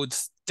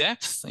encode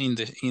depth in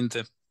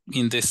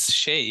this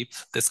shape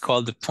that's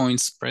called the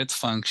point spread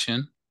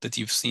function that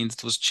you've seen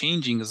that was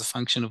changing as a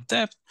function of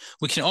depth,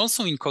 we can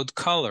also encode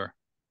color.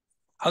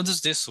 How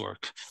does this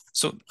work?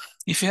 So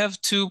if you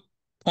have two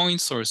point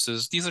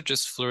sources, these are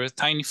just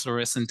tiny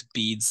fluorescent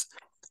beads.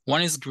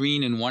 One is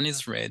green and one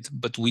is red,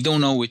 but we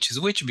don't know which is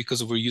which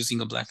because we're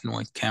using a black and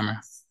white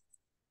camera.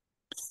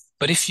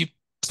 But if you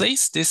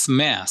place this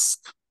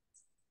mask,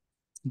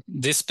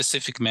 this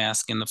specific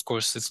mask, and of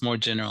course it's more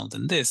general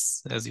than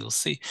this, as you'll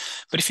see,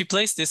 but if you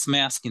place this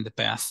mask in the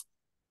path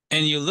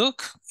and you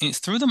look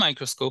through the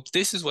microscope,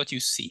 this is what you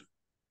see.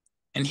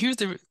 And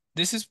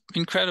this is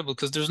incredible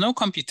because there's no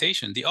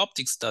computation. The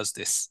optics does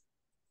this,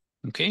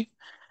 okay?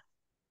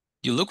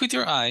 You look with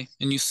your eye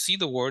and you see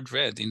the word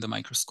red in the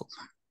microscope,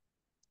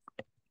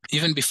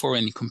 even before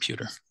any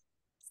computer.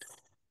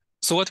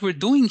 So what we're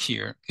doing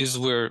here is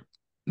we're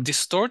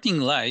distorting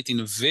light in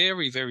a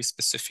very, very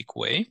specific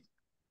way.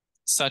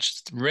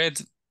 such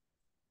that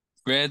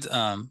red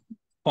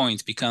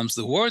point becomes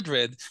the word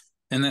red,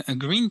 and a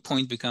green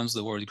point becomes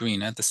the word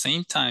green at the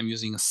same time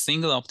using a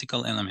single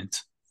optical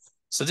element.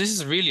 So this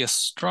is really a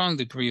strong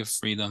degree of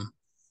freedom.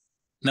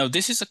 Now,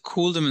 this is a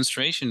cool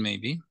demonstration,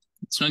 maybe.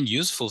 It's not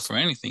useful for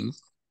anything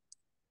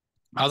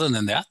other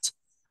than that,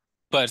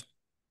 but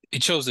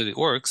it shows that it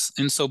works.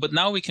 And so, but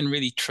now we can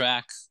really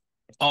track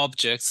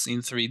objects in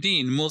 3D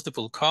in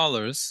multiple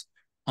colors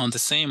on the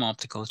same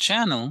optical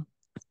channel.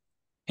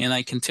 And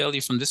I can tell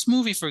you from this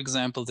movie, for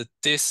example, that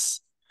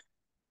this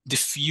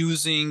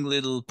diffusing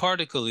little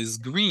particle is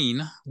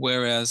green,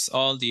 whereas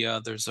all the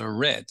others are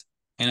red.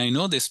 And I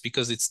know this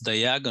because it's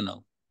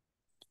diagonal.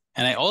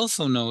 And I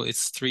also know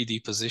its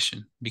 3D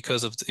position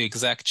because of the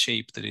exact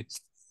shape that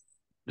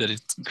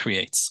it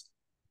creates.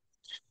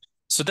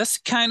 So that's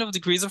the kind of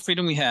degrees of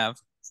freedom we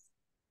have.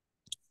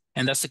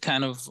 And that's the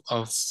kind of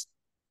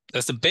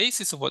that's the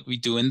basis of what we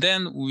do. And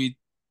then we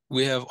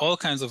have all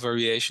kinds of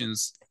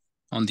variations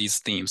on these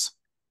themes,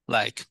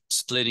 like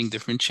splitting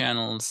different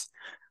channels,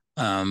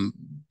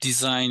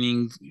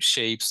 designing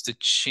shapes that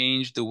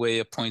change the way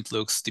a point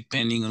looks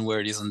depending on where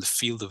it is on the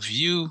field of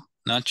view,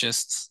 not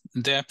just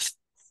depth,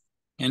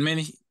 and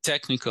many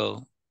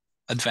technical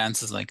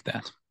advances like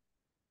that.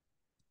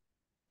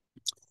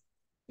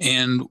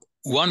 And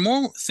one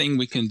more thing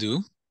we can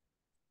do,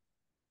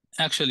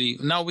 actually,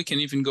 now we can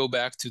even go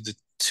back to the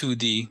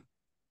 2D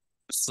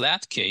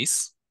flat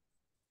case.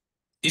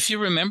 If you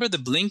remember the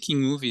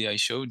blinking movie I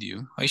showed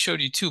you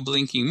two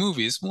blinking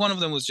movies. One of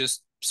them was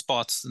just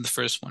spots in the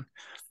first one.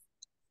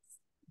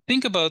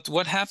 Think about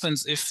what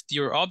happens if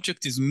your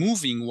object is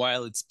moving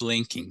while it's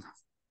blinking,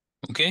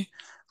 okay?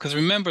 Because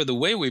remember, the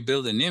way we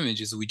build an image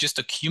is we just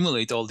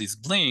accumulate all these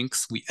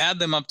blinks, we add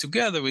them up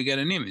together, we get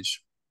an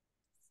image.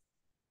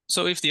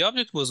 So if the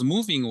object was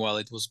moving while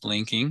it was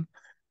blinking,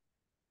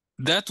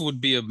 that would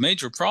be a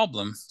major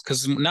problem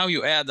because now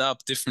you add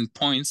up different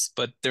points,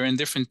 but they're in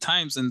different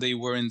times and they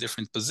were in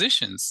different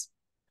positions.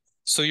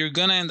 So you're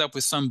gonna end up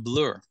with some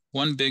blur,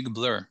 one big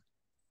blur.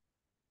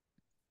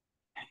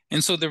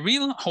 And so the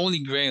real holy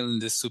grail in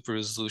this super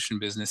resolution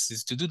business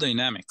is to do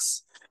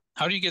dynamics.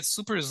 How do you get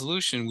super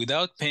resolution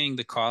without paying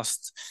the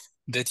cost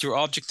that your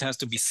object has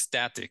to be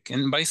static?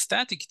 And by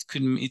static,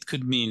 it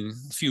could mean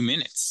a few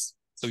minutes.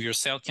 So your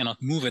cell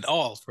cannot move at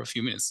all for a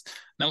few minutes.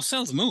 Now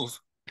cells move.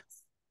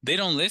 They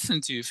don't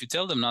listen to you if you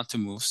tell them not to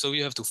move, so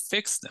you have to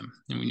fix them.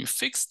 And when you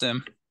fix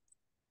them,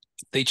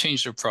 they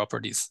change their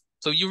properties.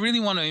 So you really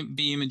want to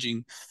be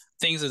imaging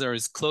things that are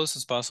as close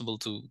as possible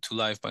to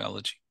live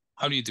biology.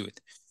 How do you do it?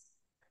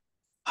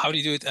 How do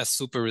you do it at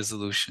super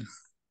resolution?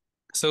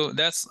 So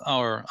that's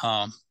our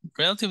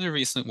relatively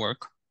recent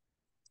work.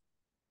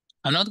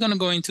 I'm not going to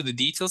go into the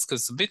details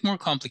because it's a bit more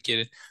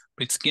complicated,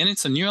 but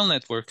it's a neural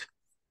network,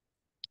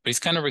 but it's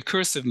kind of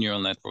recursive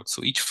neural network.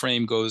 So each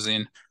frame goes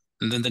in,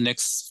 and then the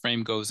next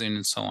frame goes in,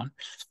 and so on.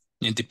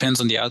 It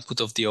depends on the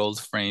output of the old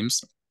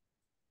frames.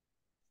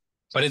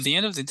 But at the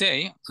end of the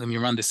day, let me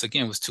run this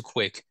again, it was too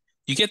quick.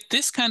 You get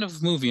this kind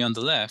of movie on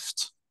the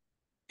left,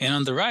 and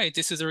on the right,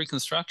 this is the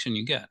reconstruction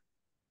you get.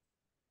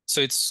 So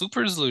it's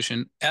super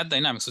resolution at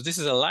dynamics. So this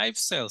is a live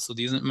cell. So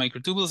these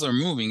microtubules are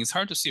moving. It's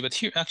hard to see, but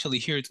here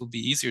it will be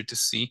easier to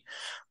see.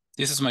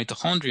 This is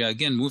mitochondria,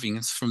 again, moving.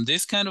 It's from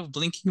this kind of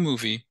blinking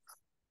movie,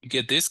 you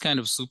get this kind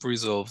of super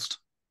resolved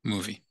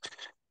movie.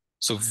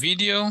 So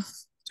video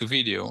to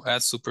video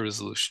at super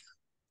resolution.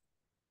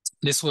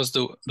 This was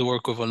the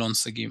work of Alon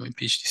Sagi, my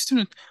PhD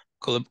student,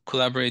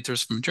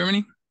 collaborators from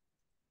Germany.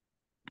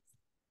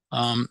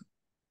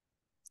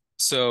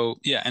 So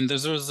yeah, and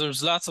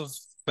there's lots of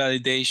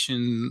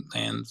validation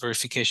and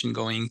verification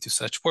going to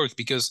such work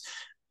because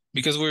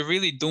we're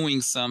really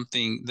doing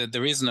something that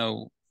there is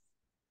no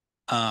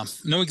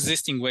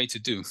existing way to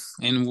do.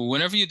 And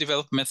whenever you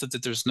develop a method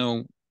that there's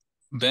no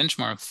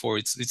benchmark for,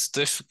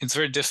 it's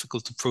very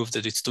difficult to prove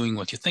that it's doing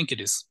what you think it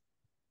is.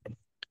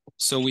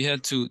 So we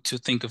had to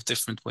think of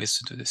different ways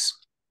to do this.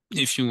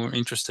 If you were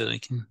interested, I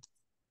can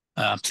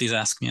please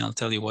ask me. I'll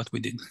tell you what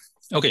we did.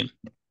 Okay.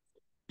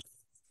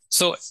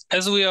 So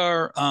as we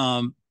are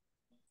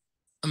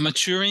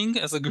maturing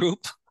as a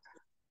group,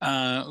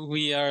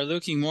 we are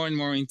looking more and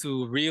more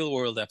into real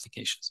world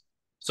applications.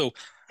 So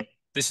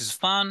this is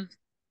fun.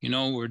 You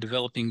know, we're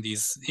developing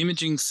these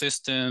imaging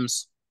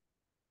systems,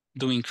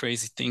 doing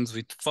crazy things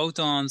with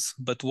photons,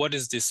 but what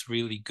is this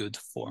really good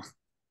for?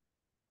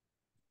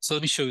 So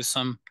let me show you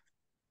some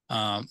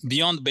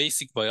beyond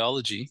basic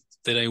biology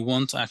that I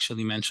won't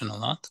actually mention a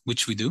lot,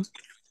 which we do.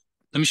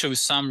 Let me show you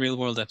some real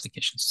world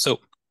applications. So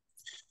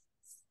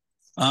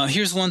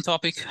here's one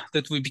topic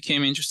that we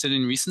became interested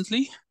in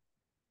recently.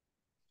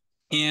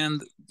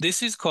 And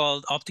this is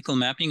called optical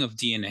mapping of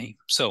DNA.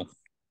 So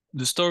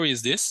the story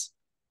is this.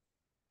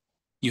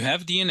 You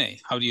have DNA.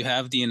 How do you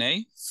have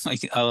DNA?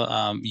 Like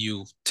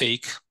you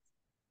take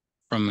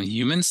from a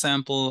human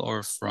sample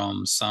or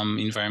from some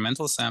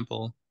environmental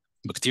sample,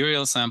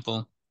 bacterial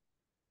sample,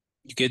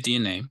 you get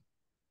DNA.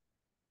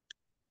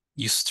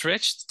 You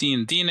stretch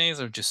DNAs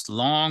are just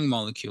long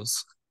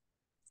molecules.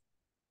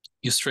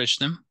 You stretch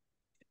them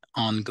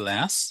on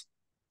glass.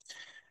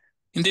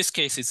 In this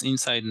case, it's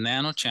inside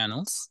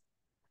nanochannels.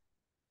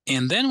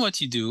 And then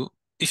what you do,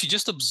 if you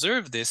just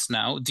observe this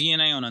now,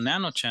 DNA on a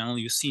nanochannel,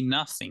 you see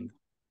nothing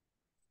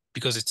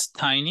because it's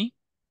tiny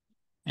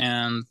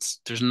and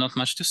there's not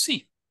much to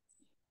see.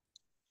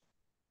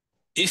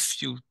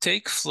 If you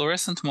take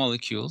fluorescent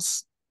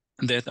molecules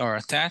that are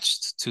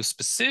attached to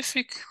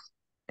specific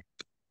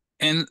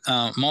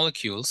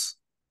molecules,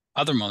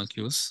 other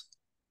molecules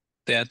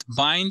that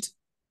bind,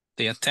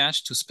 they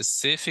attach to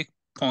specific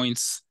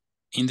points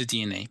in the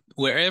DNA.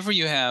 Wherever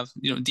you have,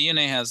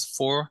 DNA has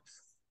 4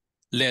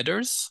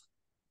 letters,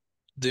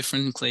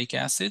 different nucleic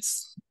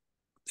acids.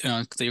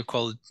 They're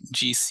called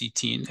G, C,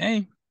 T, and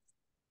A.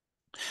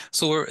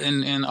 So we're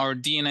in our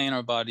DNA in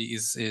our body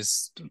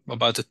is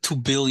about a 2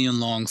 billion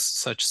long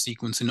such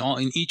sequence in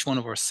each one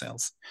of our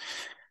cells.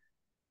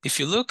 If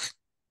you look,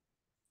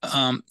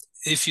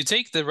 if you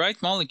take the right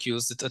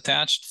molecules that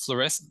attached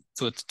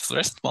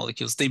fluorescent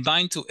molecules, they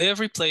bind to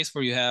every place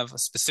where you have a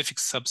specific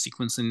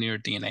subsequence in your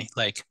DNA,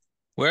 like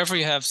wherever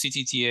you have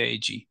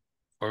CTTAG,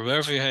 or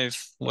wherever you have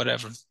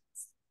whatever,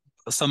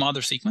 some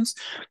other sequence.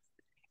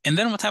 And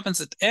then what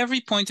happens at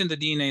every point in the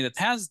DNA that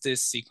has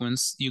this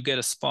sequence, you get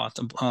a spot,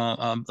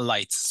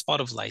 spot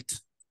of light,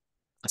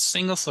 a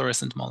single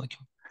fluorescent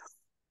molecule.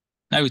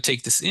 Now you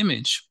take this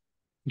image,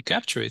 you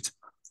capture it,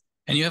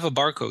 and you have a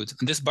barcode.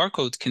 And this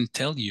barcode can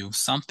tell you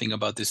something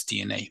about this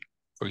DNA.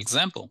 For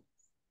example,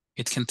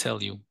 it can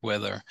tell you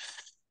whether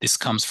this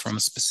comes from a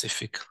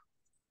specific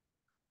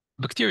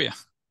bacteria,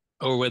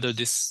 or whether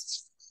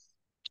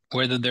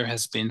there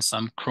has been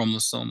some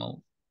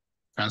chromosomal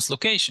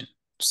translocation,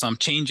 some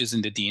changes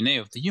in the DNA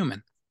of the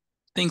human,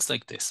 things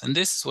like this. And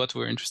this is what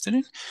we're interested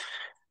in.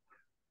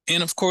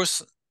 And of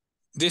course,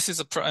 this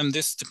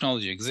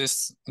technology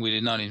exists. We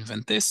did not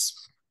invent this,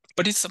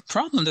 but it's a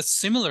problem that's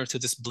similar to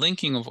this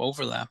blinking of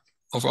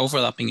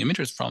overlapping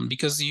emitters problem,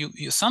 because you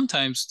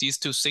sometimes these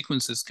 2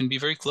 sequences can be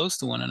very close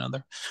to one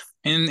another.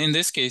 And in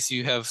this case,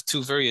 you have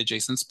 2 very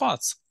adjacent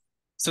spots.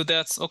 So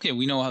that's okay.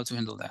 We know how to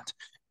handle that.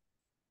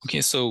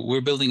 Okay, so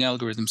we're building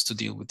algorithms to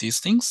deal with these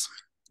things.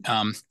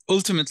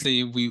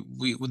 Ultimately,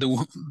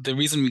 the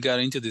reason we got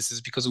into this is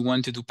because we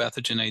wanted to do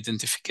pathogen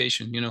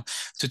identification.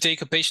 To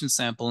take a patient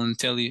sample and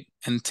tell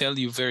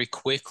you very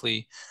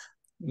quickly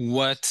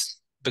what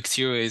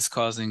bacteria is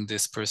causing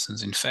this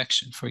person's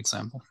infection, for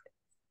example.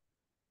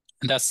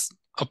 And that's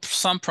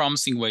some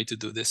promising way to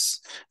do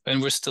this.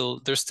 And there's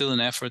still an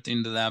effort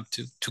in the lab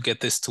to get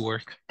this to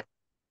work.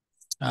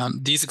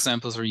 These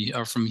examples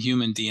are from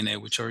human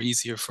DNA, which are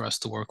easier for us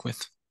to work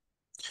with.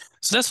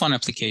 So that's one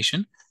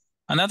application.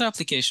 Another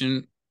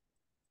application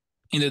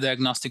in the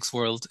diagnostics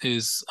world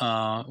is,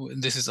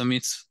 this is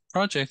Amit's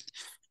project,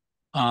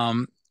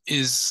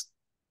 is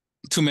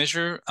to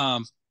measure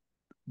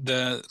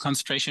the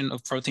concentration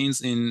of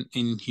proteins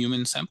in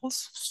human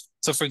samples.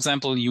 So for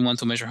example, you want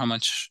to measure how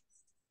much,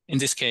 in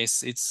this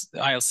case, it's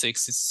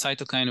IL-6, it's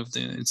cytokine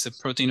it's a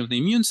protein of the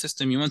immune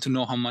system. You want to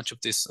know how much of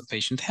this a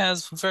patient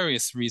has for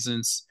various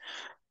reasons.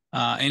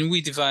 And we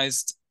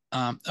devised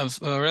a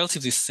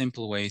relatively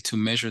simple way to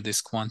measure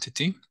this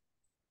quantity.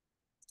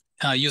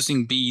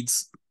 Using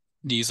beads.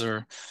 These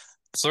are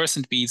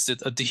fluorescent beads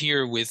that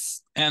adhere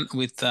with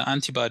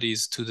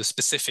antibodies to the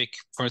specific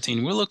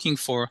protein we're looking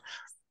for,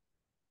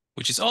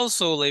 which is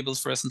also labeled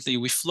fluorescently.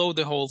 We flow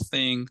the whole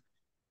thing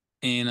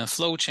in a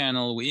flow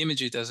channel. We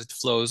image it as it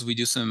flows. We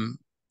do some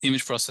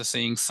image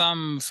processing,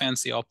 some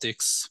fancy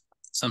optics,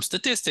 some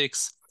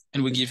statistics,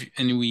 and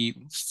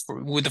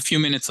with a few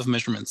minutes of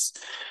measurements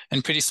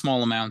and pretty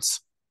small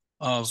amounts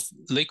of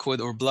liquid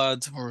or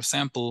blood or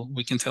sample,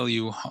 we can tell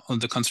you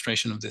the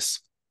concentration of this.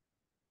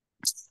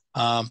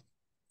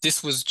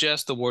 This was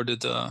just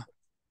awarded a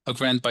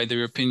grant by the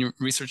European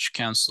Research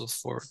Council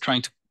for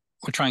trying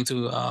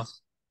to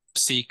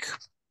seek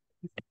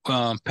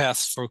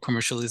paths for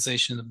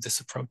commercialization of this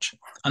approach.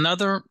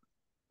 Another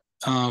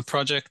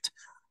project,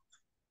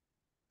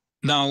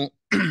 now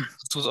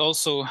it was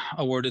also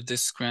awarded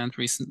this grant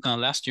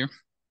last year.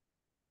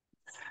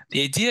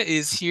 The idea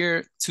is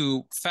here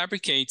to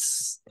fabricate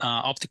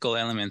optical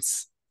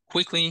elements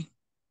quickly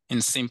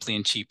and simply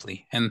and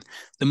cheaply. And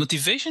the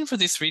motivation for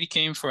this really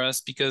came for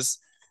us because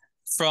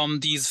from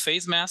these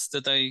phase masks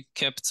that I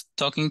kept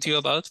talking to you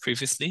about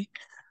previously,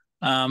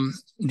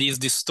 these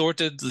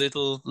distorted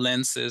little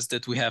lenses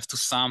that we have to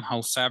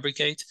somehow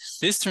fabricate,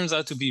 this turns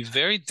out to be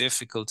very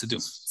difficult to do,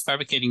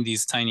 fabricating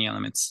these tiny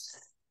elements.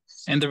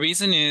 And the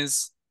reason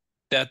is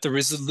that the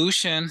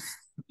resolution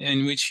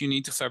in which you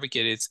need to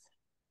fabricate it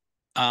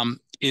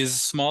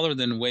is smaller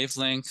than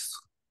wavelength.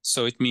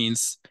 So it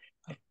means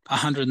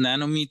 100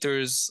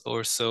 nanometers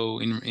or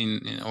so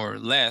or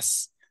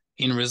less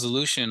in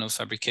resolution of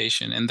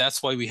fabrication. And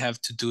that's why we have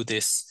to do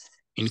this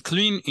in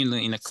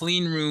a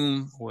clean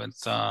room with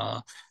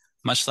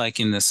much like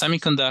in the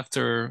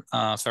semiconductor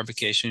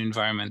fabrication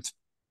environment.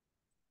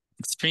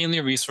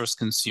 Extremely resource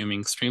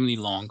consuming, extremely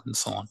long and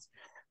so on,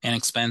 and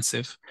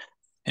expensive.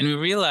 And we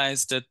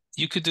realized that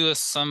you could do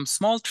some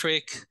small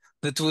trick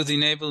that would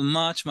enable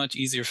much, much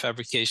easier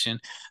fabrication.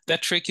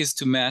 That trick is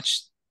to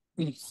match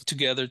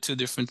together 2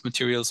 different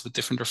materials with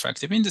different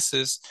refractive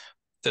indices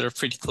that are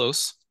pretty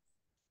close.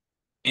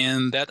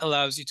 And that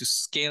allows you to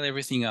scale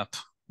everything up.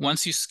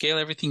 Once you scale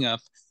everything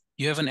up,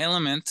 you have an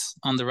element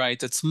on the right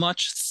that's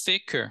much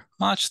thicker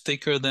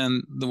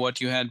than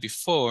what you had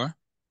before.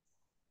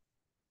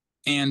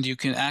 And you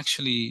can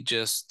actually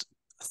just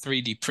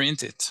 3D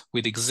print it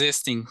with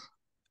existing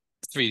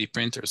 3D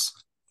printers,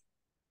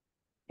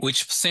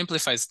 which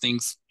simplifies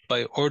things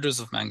by orders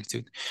of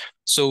magnitude.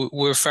 So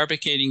we're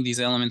fabricating these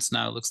elements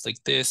now. It looks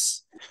like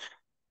this.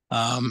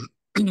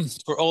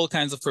 For all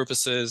kinds of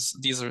purposes.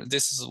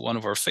 This is one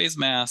of our phase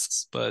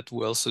masks, but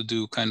we also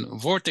do kind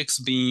of vortex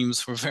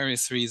beams for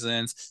various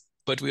reasons.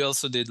 But we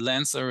also did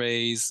lens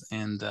arrays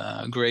and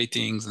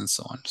gratings and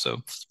so on.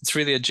 So it's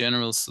really a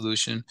general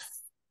solution,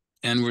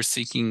 and we're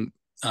seeking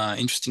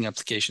interesting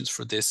applications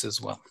for this as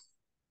well.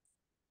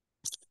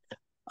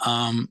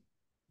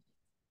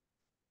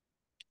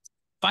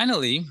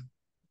 Finally,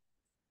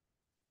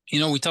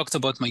 we talked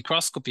about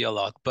microscopy a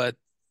lot, but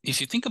if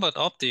you think about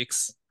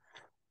optics,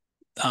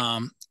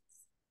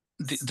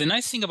 the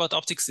nice thing about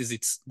optics is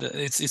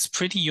it's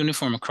pretty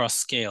uniform across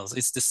scales.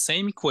 It's the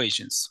same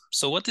equations.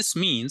 So what this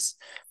means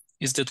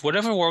is that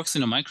whatever works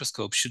in a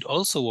microscope should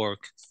also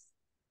work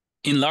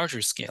in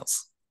larger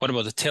scales. What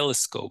about a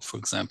telescope, for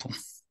example?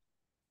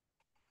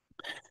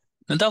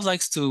 Nadav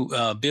likes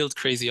to build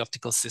crazy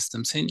optical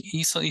systems. And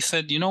he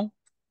said,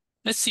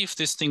 let's see if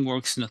this thing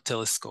works in a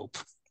telescope.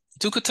 He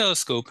took a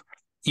telescope,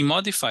 he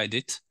modified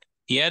it,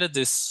 he added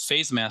this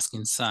phase mask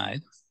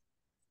inside.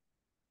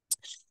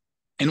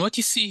 And what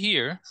you see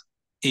here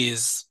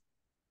is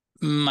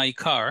my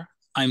car.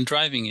 I'm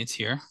driving it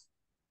here.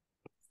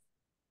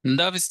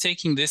 Nadav is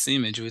taking this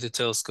image with a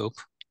telescope.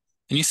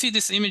 And you see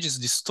this image is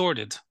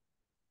distorted.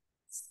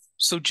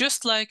 So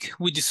just like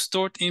we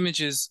distort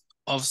images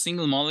of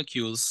single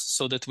molecules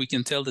so that we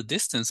can tell the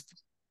distance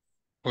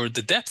or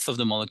the depth of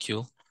the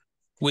molecule,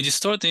 we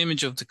distort the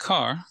image of the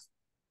car.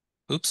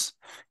 Oops.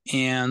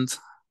 And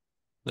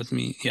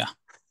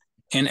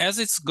And as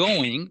it's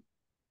going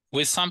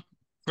with some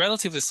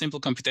relatively simple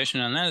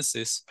computational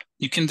analysis,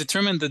 you can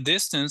determine the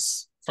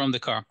distance from the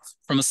car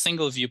from a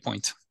single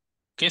viewpoint.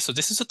 Okay, so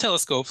this is a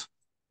telescope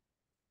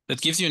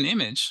that gives you an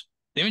image.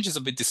 The image is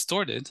a bit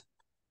distorted,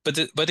 but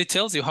it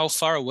tells you how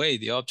far away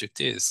the object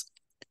is.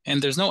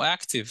 And there's no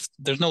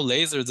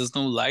laser, there's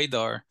no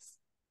LiDAR,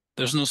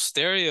 there's no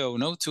stereo,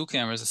 no two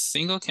cameras, a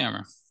single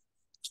camera,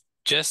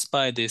 just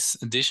by this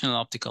additional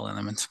optical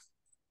element.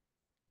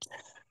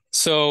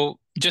 So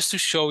just to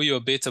show you a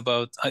bit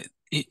about,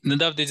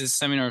 Nadav did a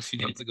seminar a few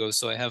days ago,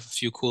 so I have a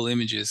few cool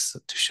images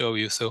to show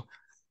you. So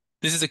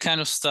this is the kind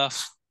of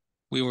stuff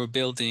we were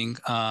building.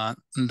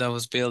 Nadav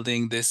was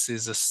building. This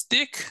is a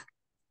stick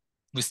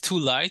with two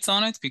lights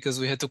on it because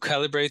we had to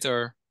calibrate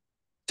our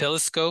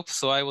telescope.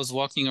 So I was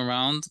walking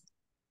around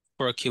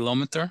for a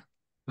kilometer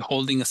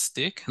holding a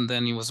stick, and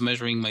then he was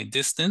measuring my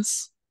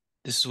distance.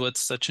 This is what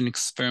such an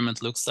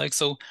experiment looks like.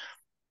 So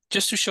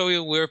just to show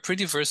you, we're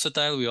pretty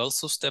versatile. We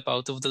also step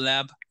out of the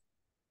lab.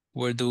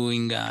 We're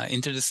doing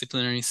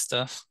interdisciplinary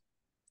stuff.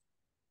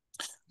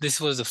 This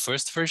was the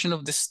first version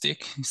of this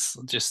stick. It's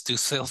just two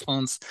cell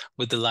phones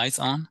with the lights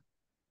on.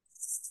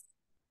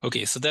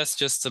 Okay, so that's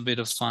just a bit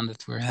of fun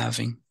that we're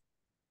having.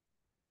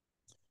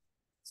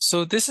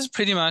 So this is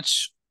pretty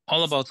much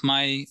all about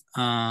my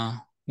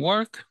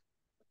work.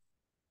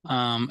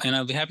 And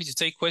I'll be happy to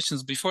take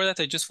questions. Before that,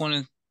 I just want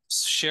to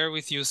share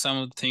with you some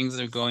of the things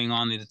that are going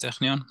on in the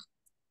Technion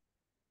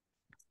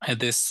at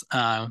this,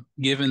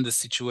 given the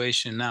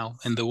situation now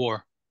in the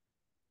war.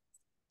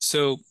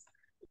 So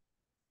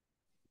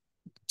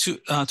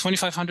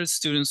 2,500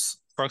 students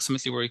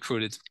approximately were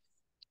recruited.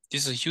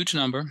 This is a huge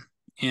number,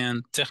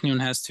 and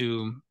Technion has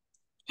to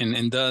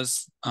and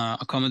does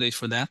accommodate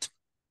for that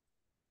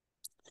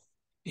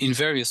in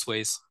various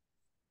ways.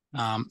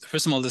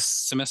 First of all, this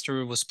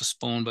semester was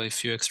postponed by a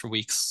few extra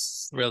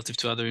weeks relative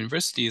to other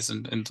universities,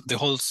 and the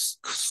whole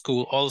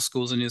school, all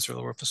schools in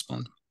Israel were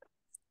postponed.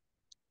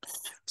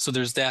 So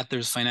there's that.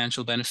 There's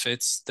financial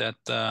benefits that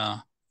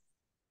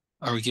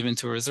are given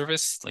to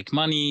reservists, like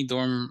money,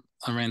 dorm,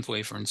 a rent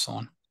waiver, and so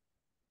on.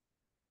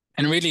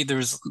 And really,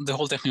 there's the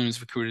whole Technion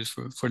is recruited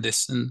for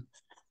this, and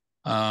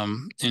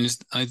is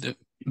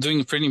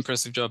doing a pretty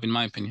impressive job, in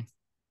my opinion.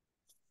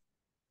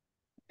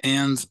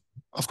 And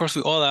of course,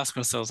 we all ask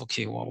ourselves,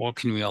 okay, well, what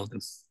can we all do?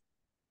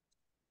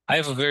 I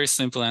have a very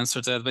simple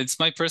answer to that, but it's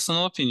my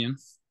personal opinion.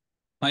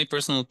 My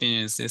personal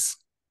opinion is this: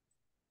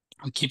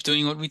 we keep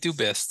doing what we do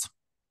best.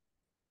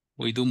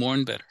 We do more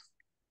and better.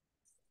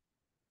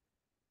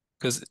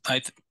 Because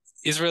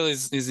Israel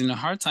is in a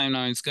hard time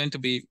now. It's going to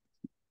be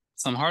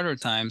some harder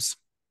times.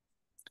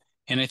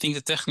 And I think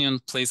the Technion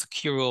plays a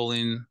key role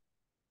in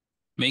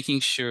making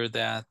sure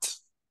that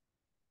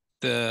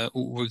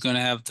we're going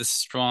to have the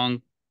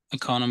strong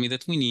economy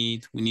that we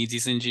need. We need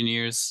these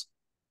engineers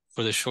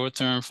for the short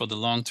term, for the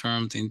long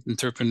term, the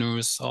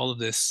entrepreneurs, all of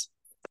this.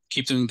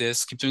 Keep doing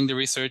this, keep doing the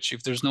research.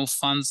 If there's no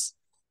funds,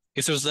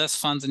 if there's less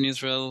funds in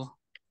Israel,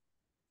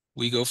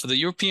 we go for the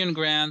European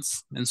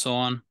grants and so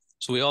on.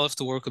 So we all have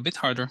to work a bit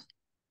harder,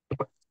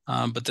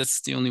 but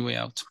that's the only way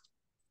out.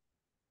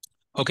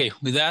 Okay,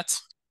 with that,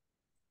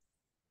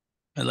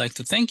 I'd like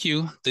to thank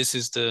you. This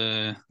is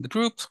the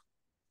group.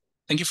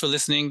 Thank you for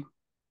listening,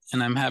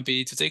 and I'm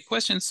happy to take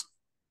questions.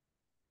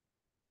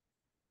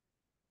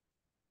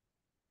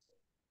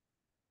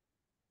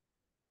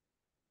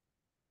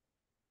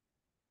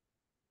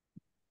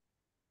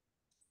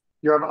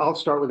 Yoav, I'll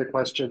start with a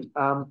question.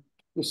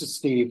 This is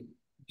Steve.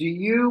 Do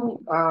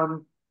you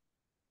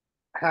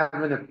have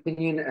an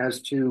opinion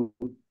as to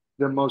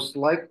the most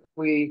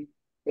likely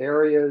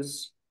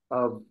areas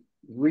of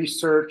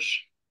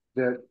research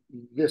that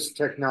this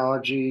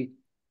technology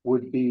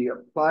would be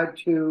applied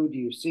to? Do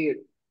you see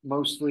it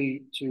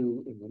mostly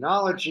to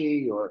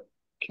immunology or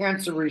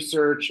cancer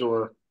research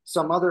or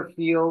some other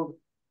field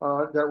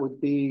that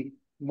would be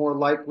more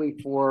likely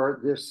for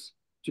this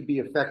to be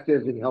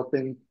effective in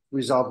helping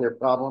resolve their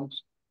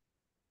problems?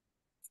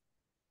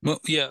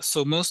 Well, yeah,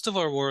 so most of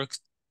our work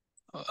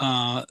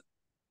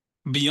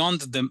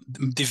beyond the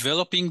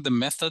developing the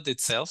method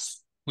itself,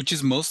 which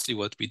is mostly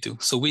what we do.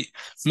 So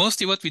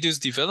mostly what we do is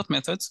develop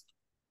methods,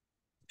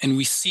 and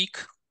we seek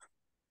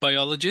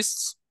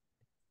biologists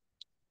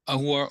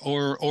who are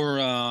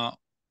or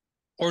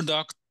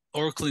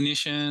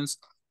clinicians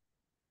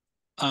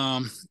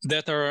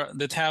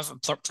that have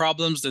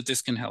problems that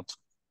this can help.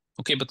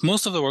 Okay, but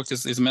most of the work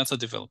is method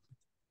development.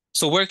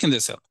 So where can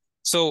this help?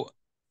 So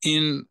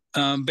in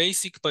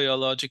basic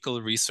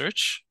biological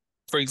research,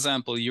 for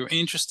example, you're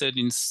interested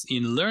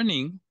in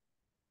learning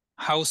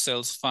how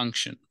cells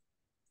function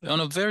on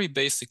a very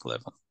basic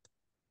level.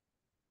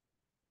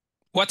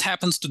 What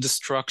happens to the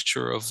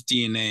structure of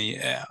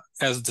DNA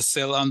as the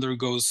cell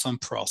undergoes some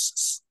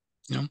process?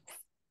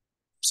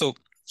 So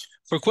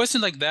for a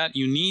question like that,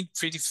 you need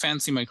pretty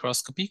fancy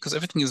microscopy because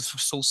everything is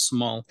so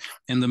small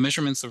and the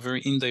measurements are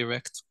very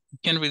indirect. You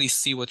can't really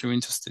see what you're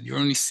interested in. You're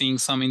only seeing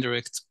some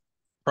indirect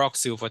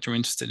proxy of what you're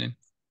interested in.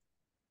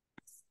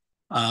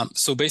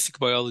 So basic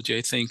biology,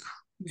 I think,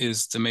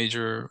 is the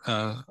major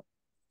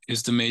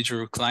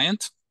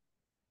client.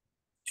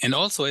 And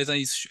also, as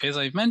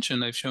I've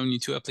mentioned, I've shown you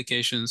 2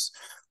 applications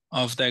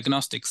of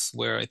diagnostics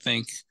where I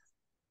think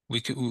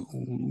we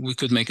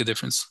could make a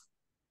difference.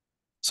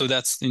 So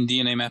that's in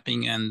DNA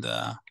mapping and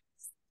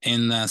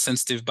in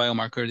sensitive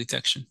biomarker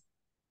detection.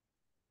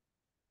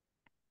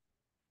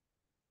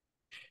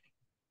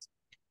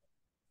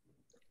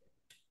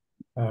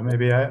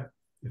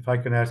 If I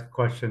can ask a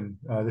question,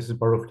 this is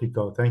Baruch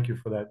Tico. Thank you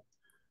for that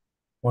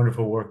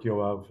wonderful work,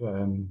 Yoav.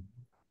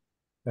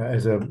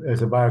 As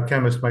a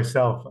biochemist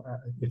myself,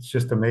 it's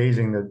just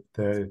amazing that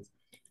the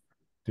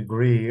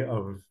degree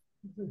of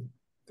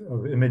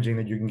imaging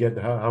that you can get,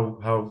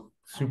 how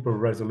super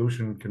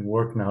resolution can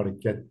work now to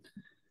get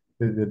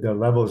the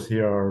levels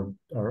here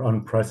are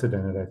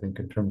unprecedented, I think,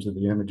 in terms of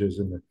the images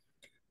and the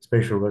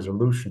spatial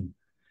resolution.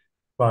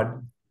 But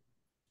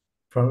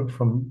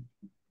from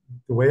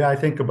the way I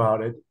think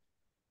about it,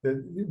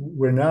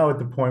 we're now at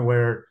the point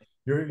where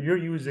you're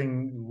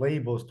using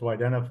labels to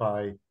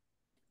identify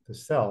the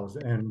cells,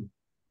 and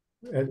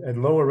at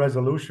lower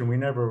resolution, we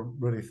never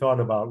really thought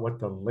about what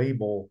the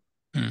label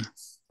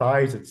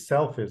size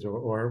itself is,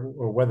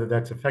 or whether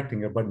that's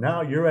affecting it. But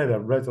now you're at a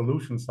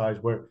resolution size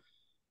where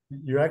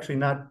you're actually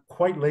not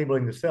quite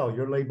labeling the cell;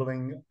 you're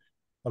labeling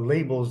a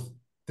label's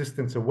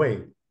distance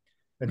away.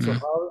 And so,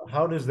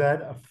 how does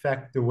that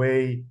affect the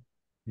way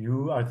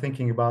you are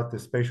thinking about the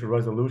spatial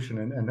resolution,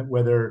 and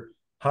whether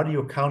how do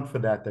you account for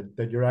that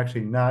you're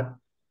actually not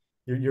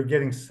you're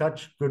getting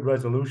such good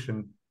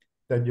resolution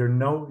that you're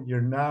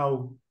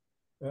now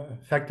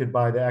affected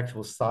by the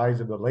actual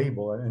size of the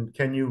label, and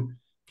can you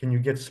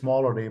get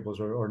smaller labels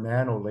or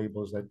nano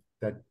labels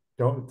that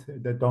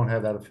don't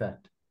have that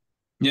effect?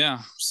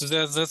 Yeah, so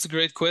that's a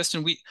great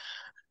question.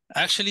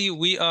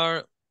 We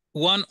are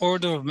 1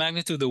 order of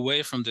magnitude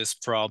away from this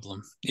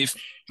problem,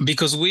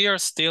 because we are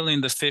still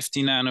in the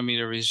 50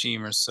 nanometer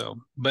regime or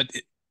so. But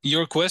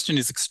your question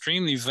is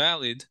extremely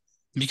valid,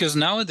 because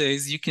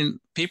nowadays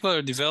people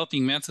are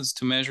developing methods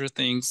to measure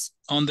things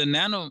on the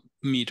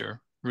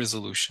nanometer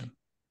resolution.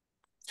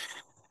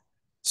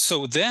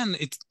 So then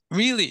it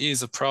really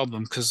is a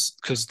problem,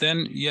 because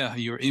then, yeah,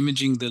 you're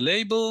imaging the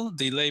label.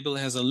 The label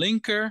has a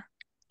linker.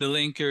 The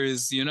linker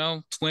is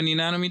 20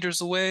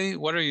 nanometers away.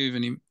 What are you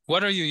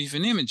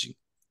even imaging?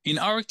 In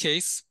our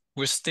case,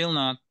 we're still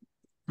not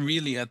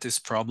really at this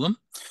problem.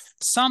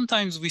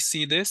 Sometimes we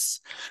see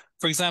this.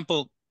 For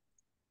example,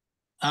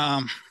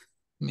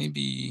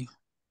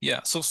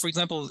 so for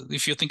example,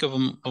 if you think of a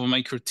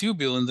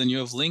microtubule and then you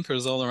have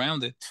linkers all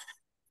around it,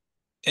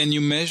 and you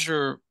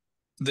measure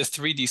the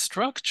 3D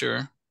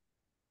structure,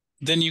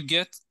 then you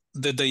get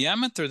the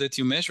diameter that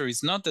you measure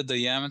is not the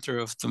diameter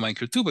of the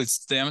microtubule,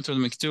 it's the diameter of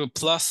the microtubule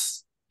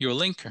plus your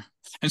linker.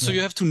 And so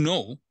you have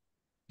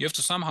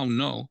to somehow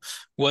know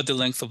what the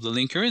length of the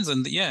linker is,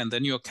 and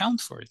then you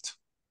account for it.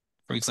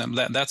 For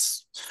example,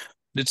 that's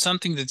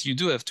something that you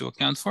do have to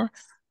account for.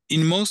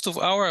 In most of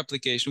our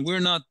application, we're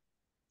not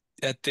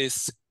at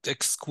this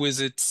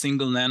exquisite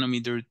single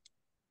nanometer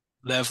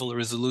level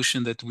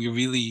resolution that we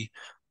really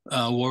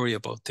worry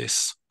about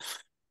this.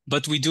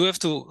 But we do have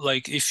to,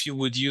 like, if you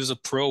would use a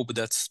probe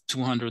that's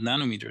 200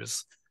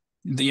 nanometers,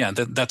 yeah,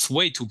 that's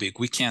way too big.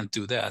 We can't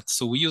do that.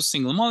 So we use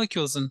single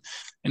molecules,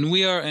 and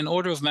we are an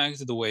order of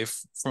magnitude away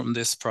from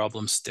this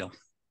problem still.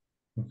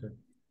 Okay.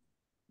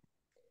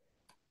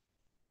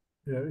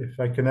 Yeah, if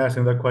I can ask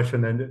another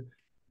question, then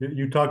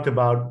you talked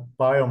about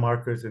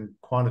biomarkers and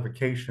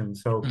quantification.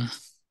 So,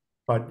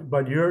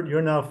 but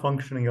you're now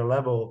functioning at a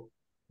level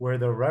where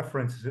the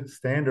reference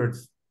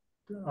standards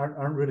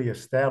aren't really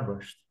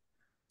established.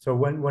 So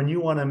when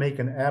you want to make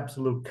an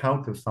absolute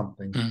count of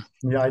something,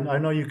 yeah, I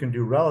know you can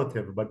do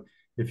relative, but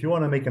if you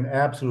want to make an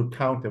absolute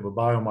count of a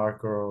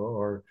biomarker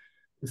or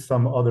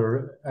some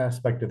other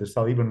aspect of the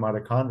cell, even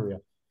mitochondria,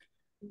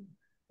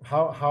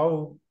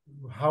 how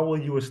will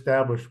you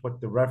establish what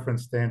the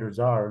reference standards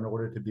are in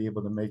order to be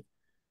able to make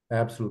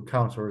absolute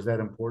counts, or is that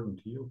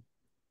important to you?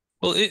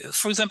 Well,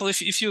 for example,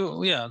 if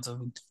you, yeah,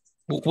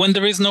 when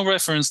there is no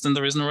reference, then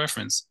there is no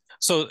reference.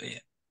 So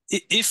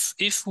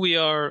if we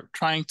are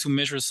trying to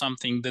measure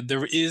something that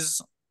there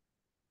is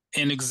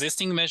an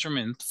existing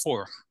measurement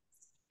for,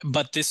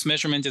 but this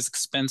measurement is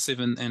expensive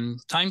and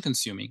time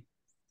consuming,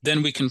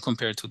 then we can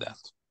compare to that.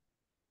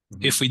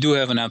 If we do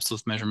have an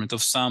absolute measurement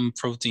of some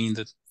protein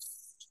that,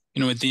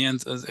 you know, at the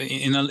end,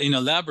 in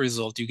a lab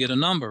result, you get a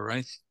number,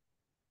 right?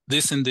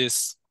 This and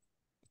this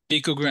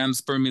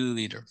picograms per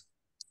milliliter.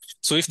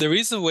 So if there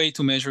is a way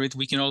to measure it,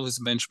 we can always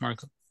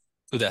benchmark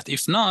to that.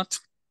 If not,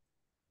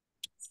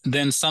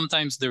 then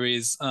sometimes there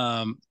is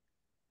the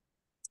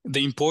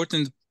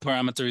important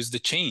parameter is the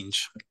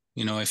change.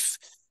 You know,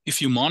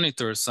 if you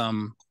monitor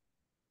some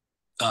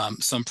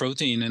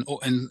protein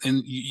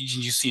and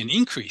you see an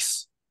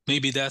increase,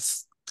 maybe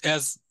that's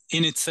as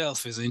in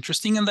itself is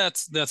interesting, and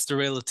that's the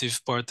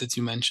relative part that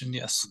you mentioned.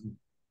 Yes.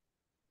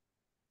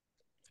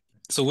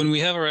 So when we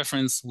have a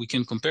reference, we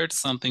can compare to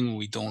something. When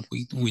we don't,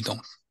 we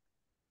don't.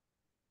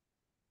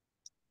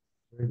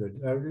 Very good.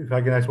 If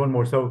I can ask one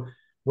more. So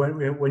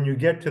when you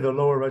get to the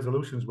lower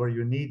resolutions where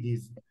you need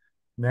these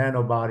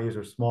nanobodies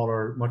or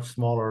smaller, much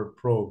smaller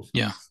probes,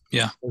 yeah,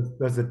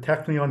 does the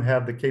Technion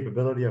have the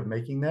capability of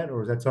making that,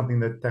 or is that something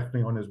that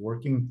Technion is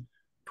working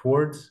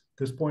towards at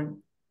this point?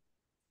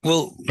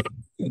 Well,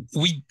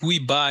 we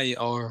buy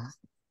our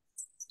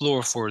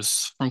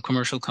fluorophores from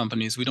commercial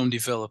companies. We don't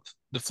develop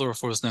the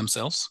fluorophores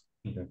themselves.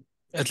 Okay.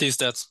 At least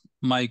that's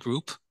my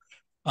group.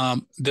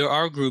 There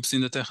are groups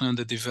in the Technion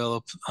that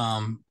develop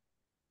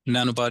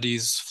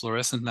nanobodies,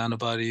 fluorescent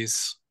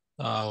nanobodies,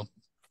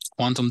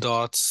 quantum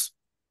dots,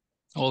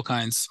 all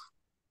kinds.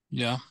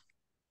 Yeah.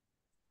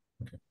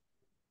 Okay.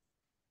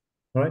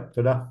 All right.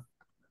 Tada.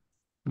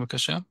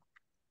 בבקשה.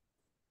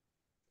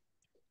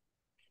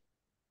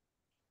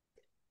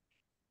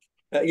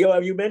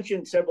 Yoav, you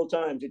mentioned several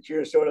times that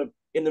you're sort of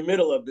in the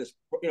middle of this,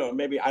 you know,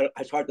 maybe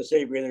it's hard to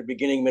say if you're in the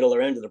beginning, middle,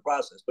 or end of the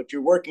process, but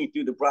you're working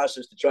through the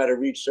process to try to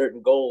reach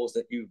certain goals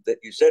that you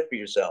set for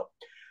yourself.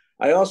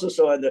 I also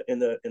saw in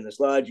the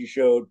slides you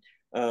showed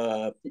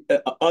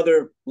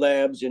other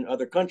labs in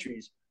other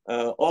countries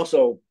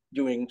also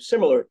doing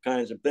similar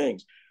kinds of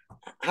things.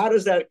 How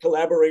does that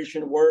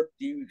collaboration work?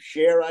 Do you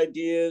share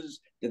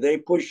ideas? Do they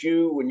push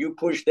you when you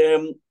push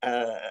them?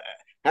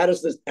 How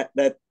does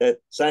that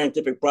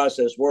scientific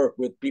process work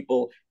with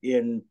people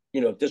in,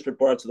 you know, disparate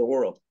parts of the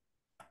world?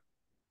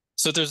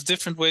 So there's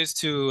different ways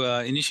to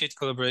initiate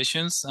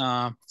collaborations.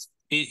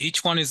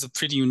 Each one is a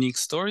pretty unique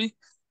story,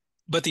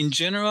 but in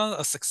general,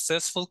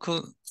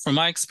 from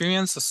my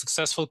experience, a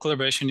successful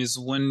collaboration is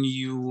when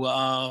you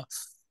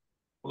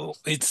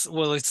it's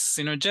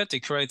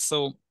synergetic, right?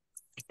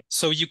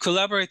 So you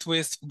collaborate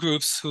with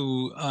groups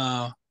who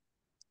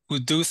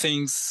do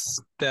things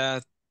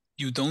that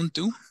you don't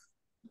do,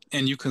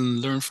 and you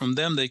can learn from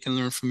them. They can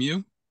learn from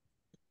you,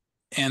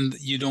 and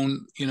you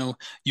don't, you know,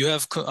 you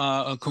have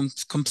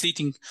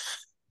completing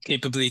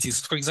capabilities.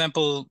 For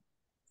example,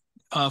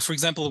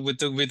 with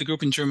the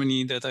group in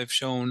Germany that I've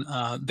shown,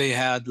 they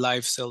had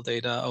live cell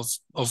data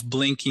of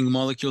blinking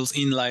molecules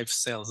in live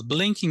cells.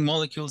 Blinking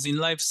molecules in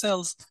live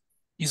cells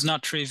is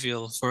not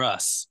trivial for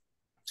us,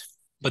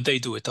 but they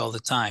do it all the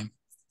time.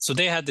 So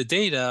they had the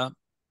data.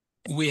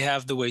 We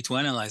have the way to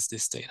analyze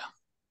this data.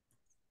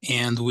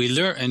 And we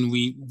learned, and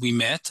we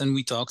met and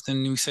we talked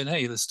and we said,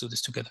 hey, let's do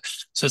this together.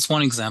 So that's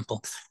one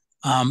example.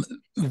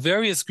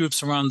 Various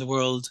groups around the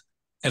world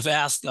have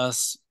asked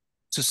us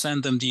to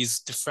send them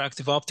these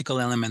diffractive optical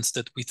elements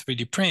that we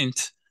 3D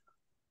print.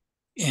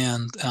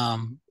 And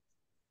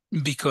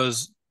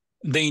because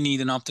they need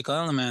an optical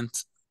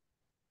element,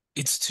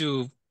 it's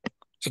too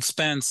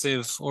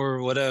expensive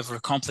or whatever,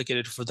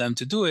 complicated for them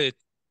to do it.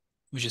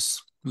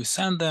 We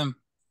send them.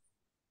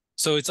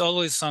 So it's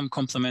always some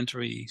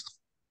complementary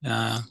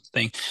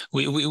thing.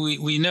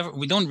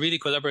 We don't really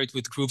collaborate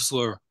with groups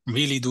who are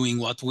really doing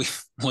what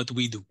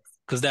we do,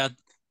 because that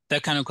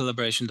kind of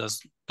collaboration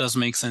does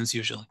make sense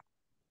usually.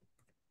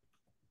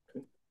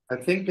 I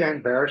think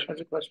Dan Barish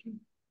has a question.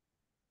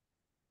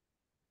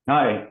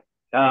 Hi,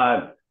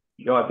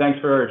 Yoav, thanks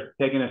for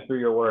taking us through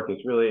your work.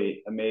 It's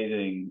really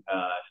amazing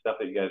stuff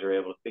that you guys are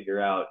able to figure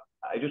out.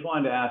 I just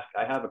wanted to ask,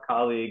 I have a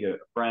colleague, a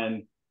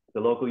friend, at the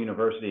local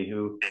university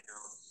who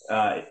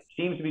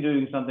seems to be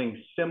doing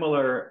something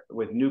similar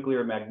with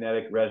nuclear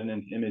magnetic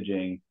resonance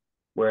imaging,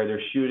 where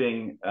they're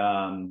shooting,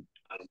 I'm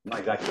not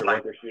exactly sure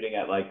what they're shooting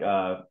at, like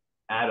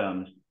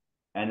atoms,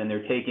 and then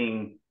they're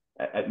taking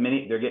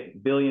they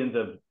get billions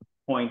of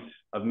points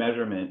of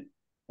measurement,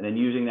 and then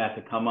using that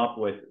to come up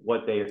with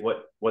what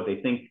they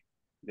think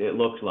it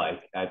looks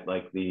like at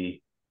like the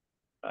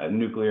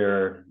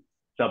nuclear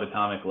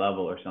subatomic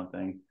level or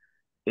something.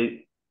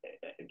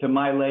 To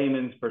my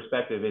layman's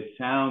perspective, it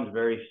sounds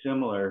very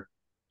similar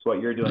to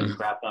what you're doing,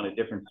 perhaps on a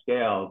different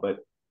scale, but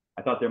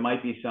I thought there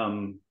might be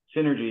some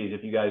synergies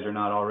if you guys are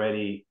not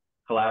already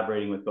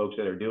collaborating with folks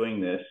that are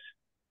doing this.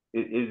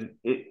 Does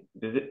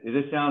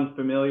this sound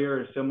familiar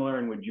or similar,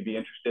 and would you be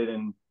interested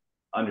in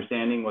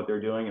understanding what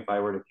they're doing if I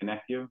were to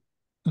connect you?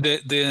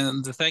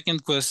 The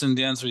second question,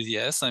 the answer is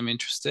yes, I'm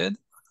interested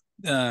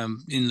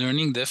in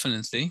learning,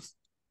 definitely.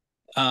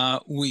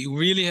 We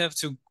really have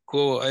to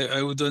go.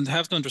 I would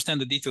have to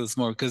understand the details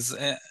more because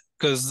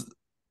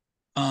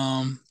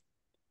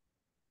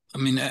I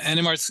mean,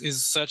 NMR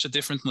is such a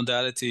different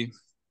modality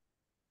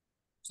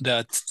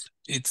that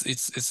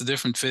it's a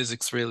different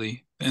physics,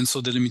 really, and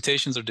so the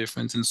limitations are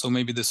different, and so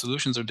maybe the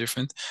solutions are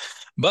different.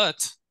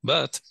 But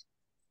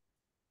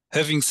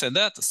having said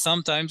that,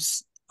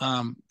 sometimes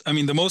I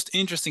mean, the most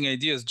interesting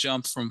ideas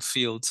jump from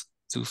field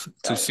to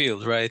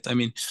field, right? I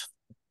mean,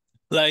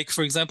 like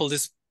for example,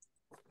 this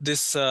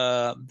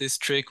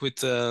trick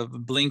with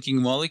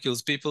blinking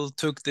molecules, people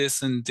took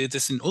this and did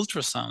this in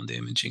ultrasound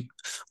imaging.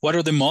 What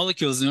are the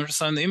molecules in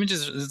ultrasound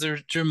images?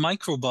 They're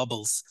micro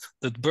bubbles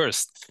that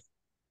burst.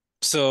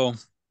 So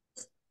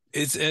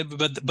it's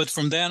but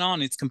from then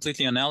on, it's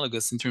completely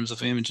analogous in terms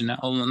of imaging.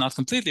 Well, not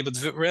completely, but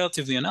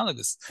relatively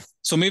analogous.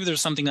 So maybe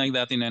there's something like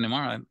that in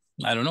NMR.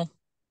 I don't know.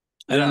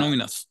 I don't know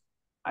enough.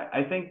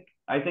 I think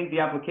the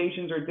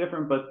applications are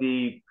different, but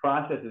the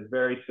process is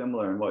very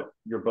similar in what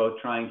you're both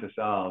trying to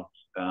solve.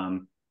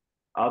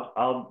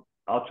 I'll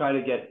try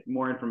to get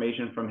more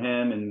information from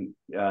him and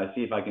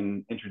see if I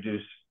can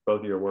introduce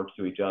both of your works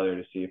to each other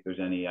to see if there's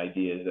any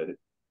ideas that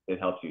it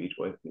helps you each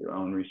with your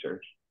own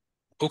research.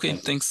 Okay,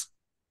 thanks.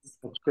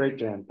 That's great,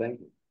 Dan.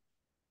 Thank you.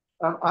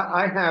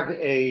 I have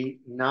a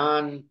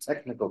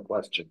non-technical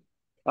question.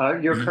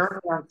 You're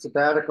currently on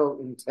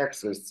sabbatical in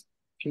Texas,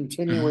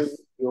 continuing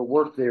your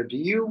work there. Do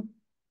you,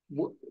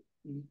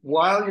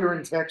 while you're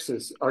in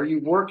Texas, are you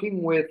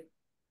working with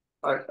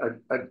a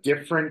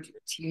different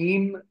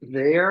team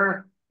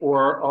there,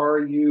 or are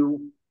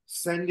you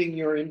sending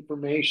your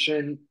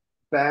information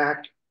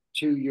back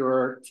to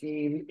your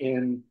team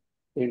in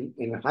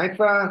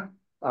Haifa?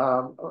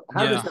 How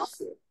does that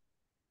work?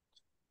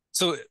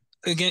 So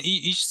again,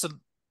 each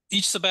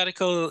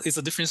sabbatical is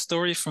a different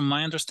story from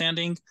my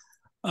understanding.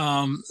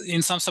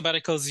 In some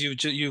sabbaticals,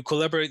 you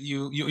collaborate,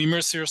 you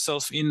immerse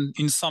yourself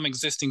in some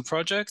existing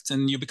project,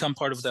 and you become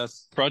part of that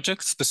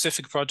project,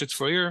 specific project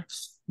for a year.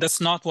 That's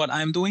not what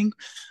I'm doing.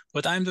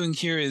 What I'm doing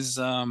here is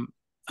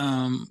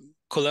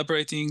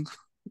collaborating,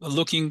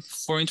 looking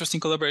for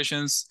interesting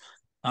collaborations,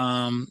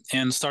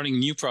 and starting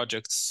new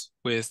projects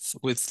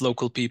with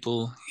local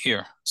people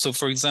here. So,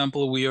 for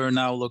example, we are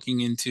now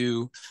looking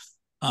into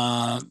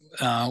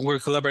we're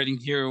collaborating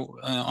here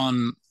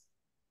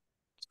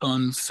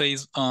on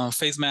phase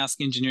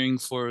mask engineering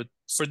for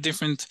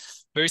different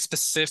very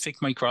specific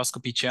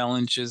microscopy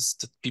challenges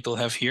that people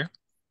have here.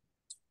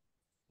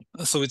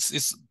 So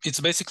it's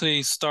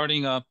basically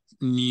starting up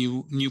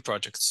new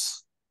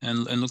projects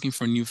and looking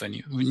for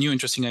new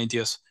interesting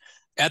ideas.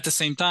 At the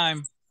same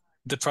time,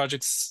 the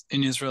projects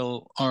in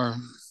Israel are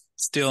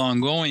still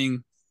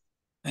ongoing,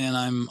 and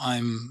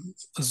I'm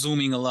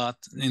Zooming a lot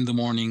in the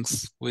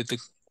mornings with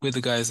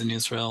the guys in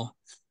Israel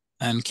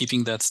and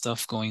keeping that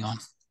stuff going on.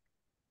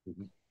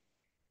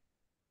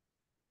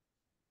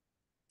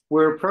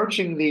 We're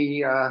approaching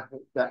the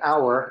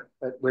hour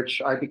at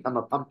which I become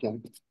a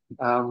pumpkin.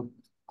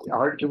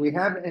 Do we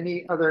have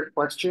any other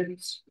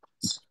questions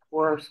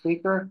for our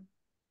speaker?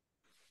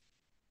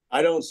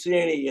 I don't see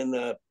any in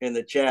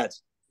the chat,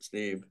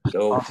 Steve.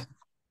 So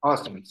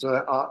awesome. So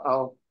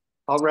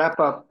I'll wrap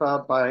up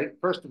by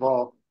first of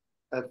all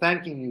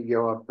thanking you,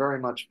 Yoav, very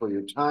much for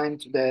your time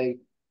today,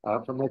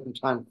 for making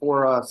time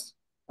for us.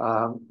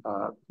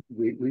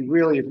 We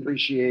really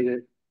appreciate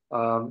it,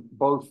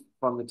 both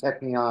from the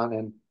Technion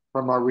and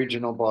from our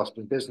regional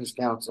Boston Business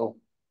Council.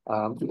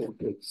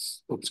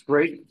 It's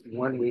great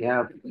when we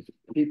have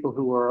people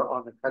who are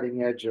on the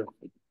cutting edge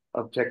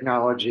of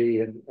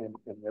technology and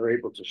they're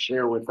able to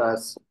share with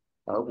us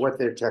what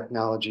their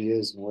technology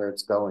is and where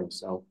it's going.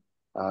 So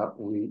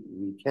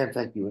we can't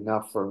thank you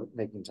enough for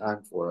making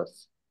time for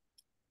us.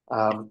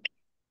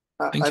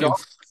 Thank you.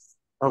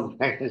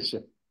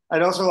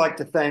 I'd also like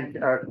to thank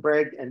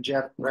Craig and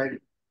Jeff.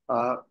 Craig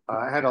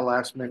had a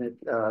last minute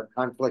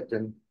conflict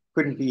and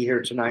couldn't be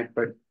here tonight,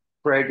 but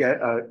Craig,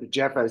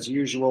 Jeff, as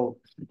usual,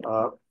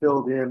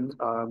 filled in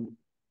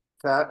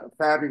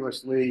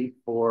fabulously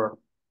for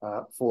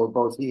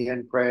both he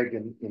and Craig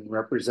in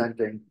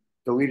representing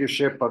the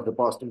leadership of the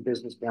Boston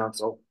Business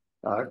Council.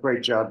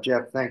 Great job,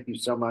 Jeff. Thank you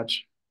so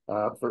much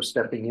for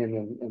stepping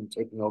in and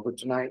taking over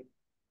tonight.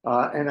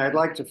 And I'd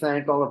like to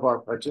thank all of our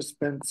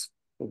participants.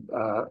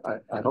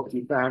 I hope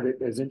you found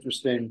it as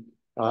interesting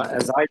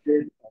as I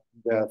did.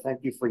 And,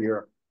 thank you for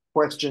your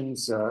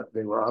questions.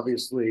 They were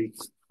obviously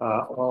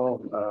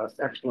all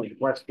excellent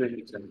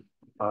questions,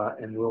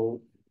 and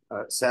we'll,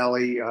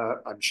 Sally,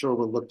 I'm sure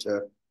will look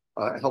to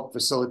help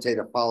facilitate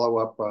a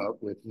follow-up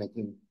with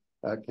making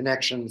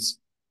connections.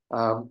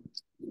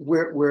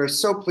 We're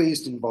so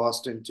pleased in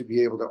Boston to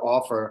be able to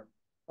offer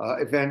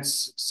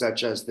events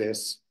such as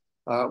this.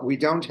 We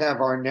don't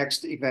have our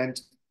next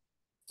event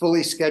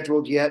fully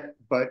scheduled yet,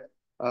 but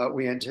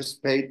we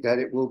anticipate that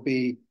it will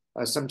be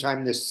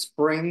sometime this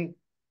spring.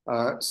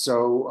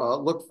 So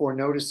look for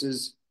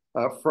notices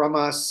from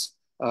us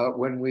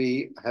when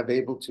we have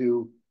able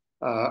to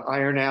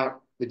iron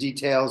out the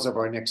details of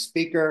our next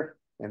speaker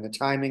and the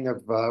timing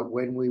of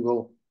when we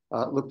will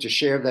look to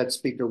share that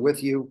speaker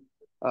with you.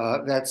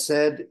 That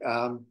said,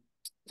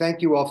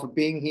 thank you all for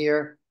being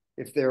here.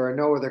 If there are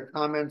no other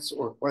comments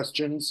or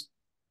questions,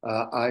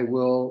 I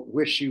will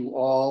wish you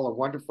all a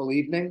wonderful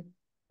evening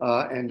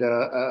and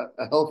a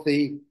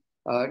healthy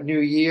new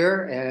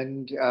year,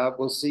 and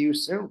we'll see you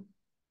soon.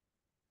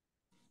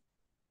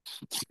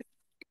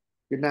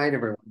 Good night,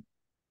 everyone.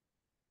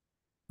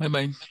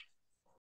 Bye-bye.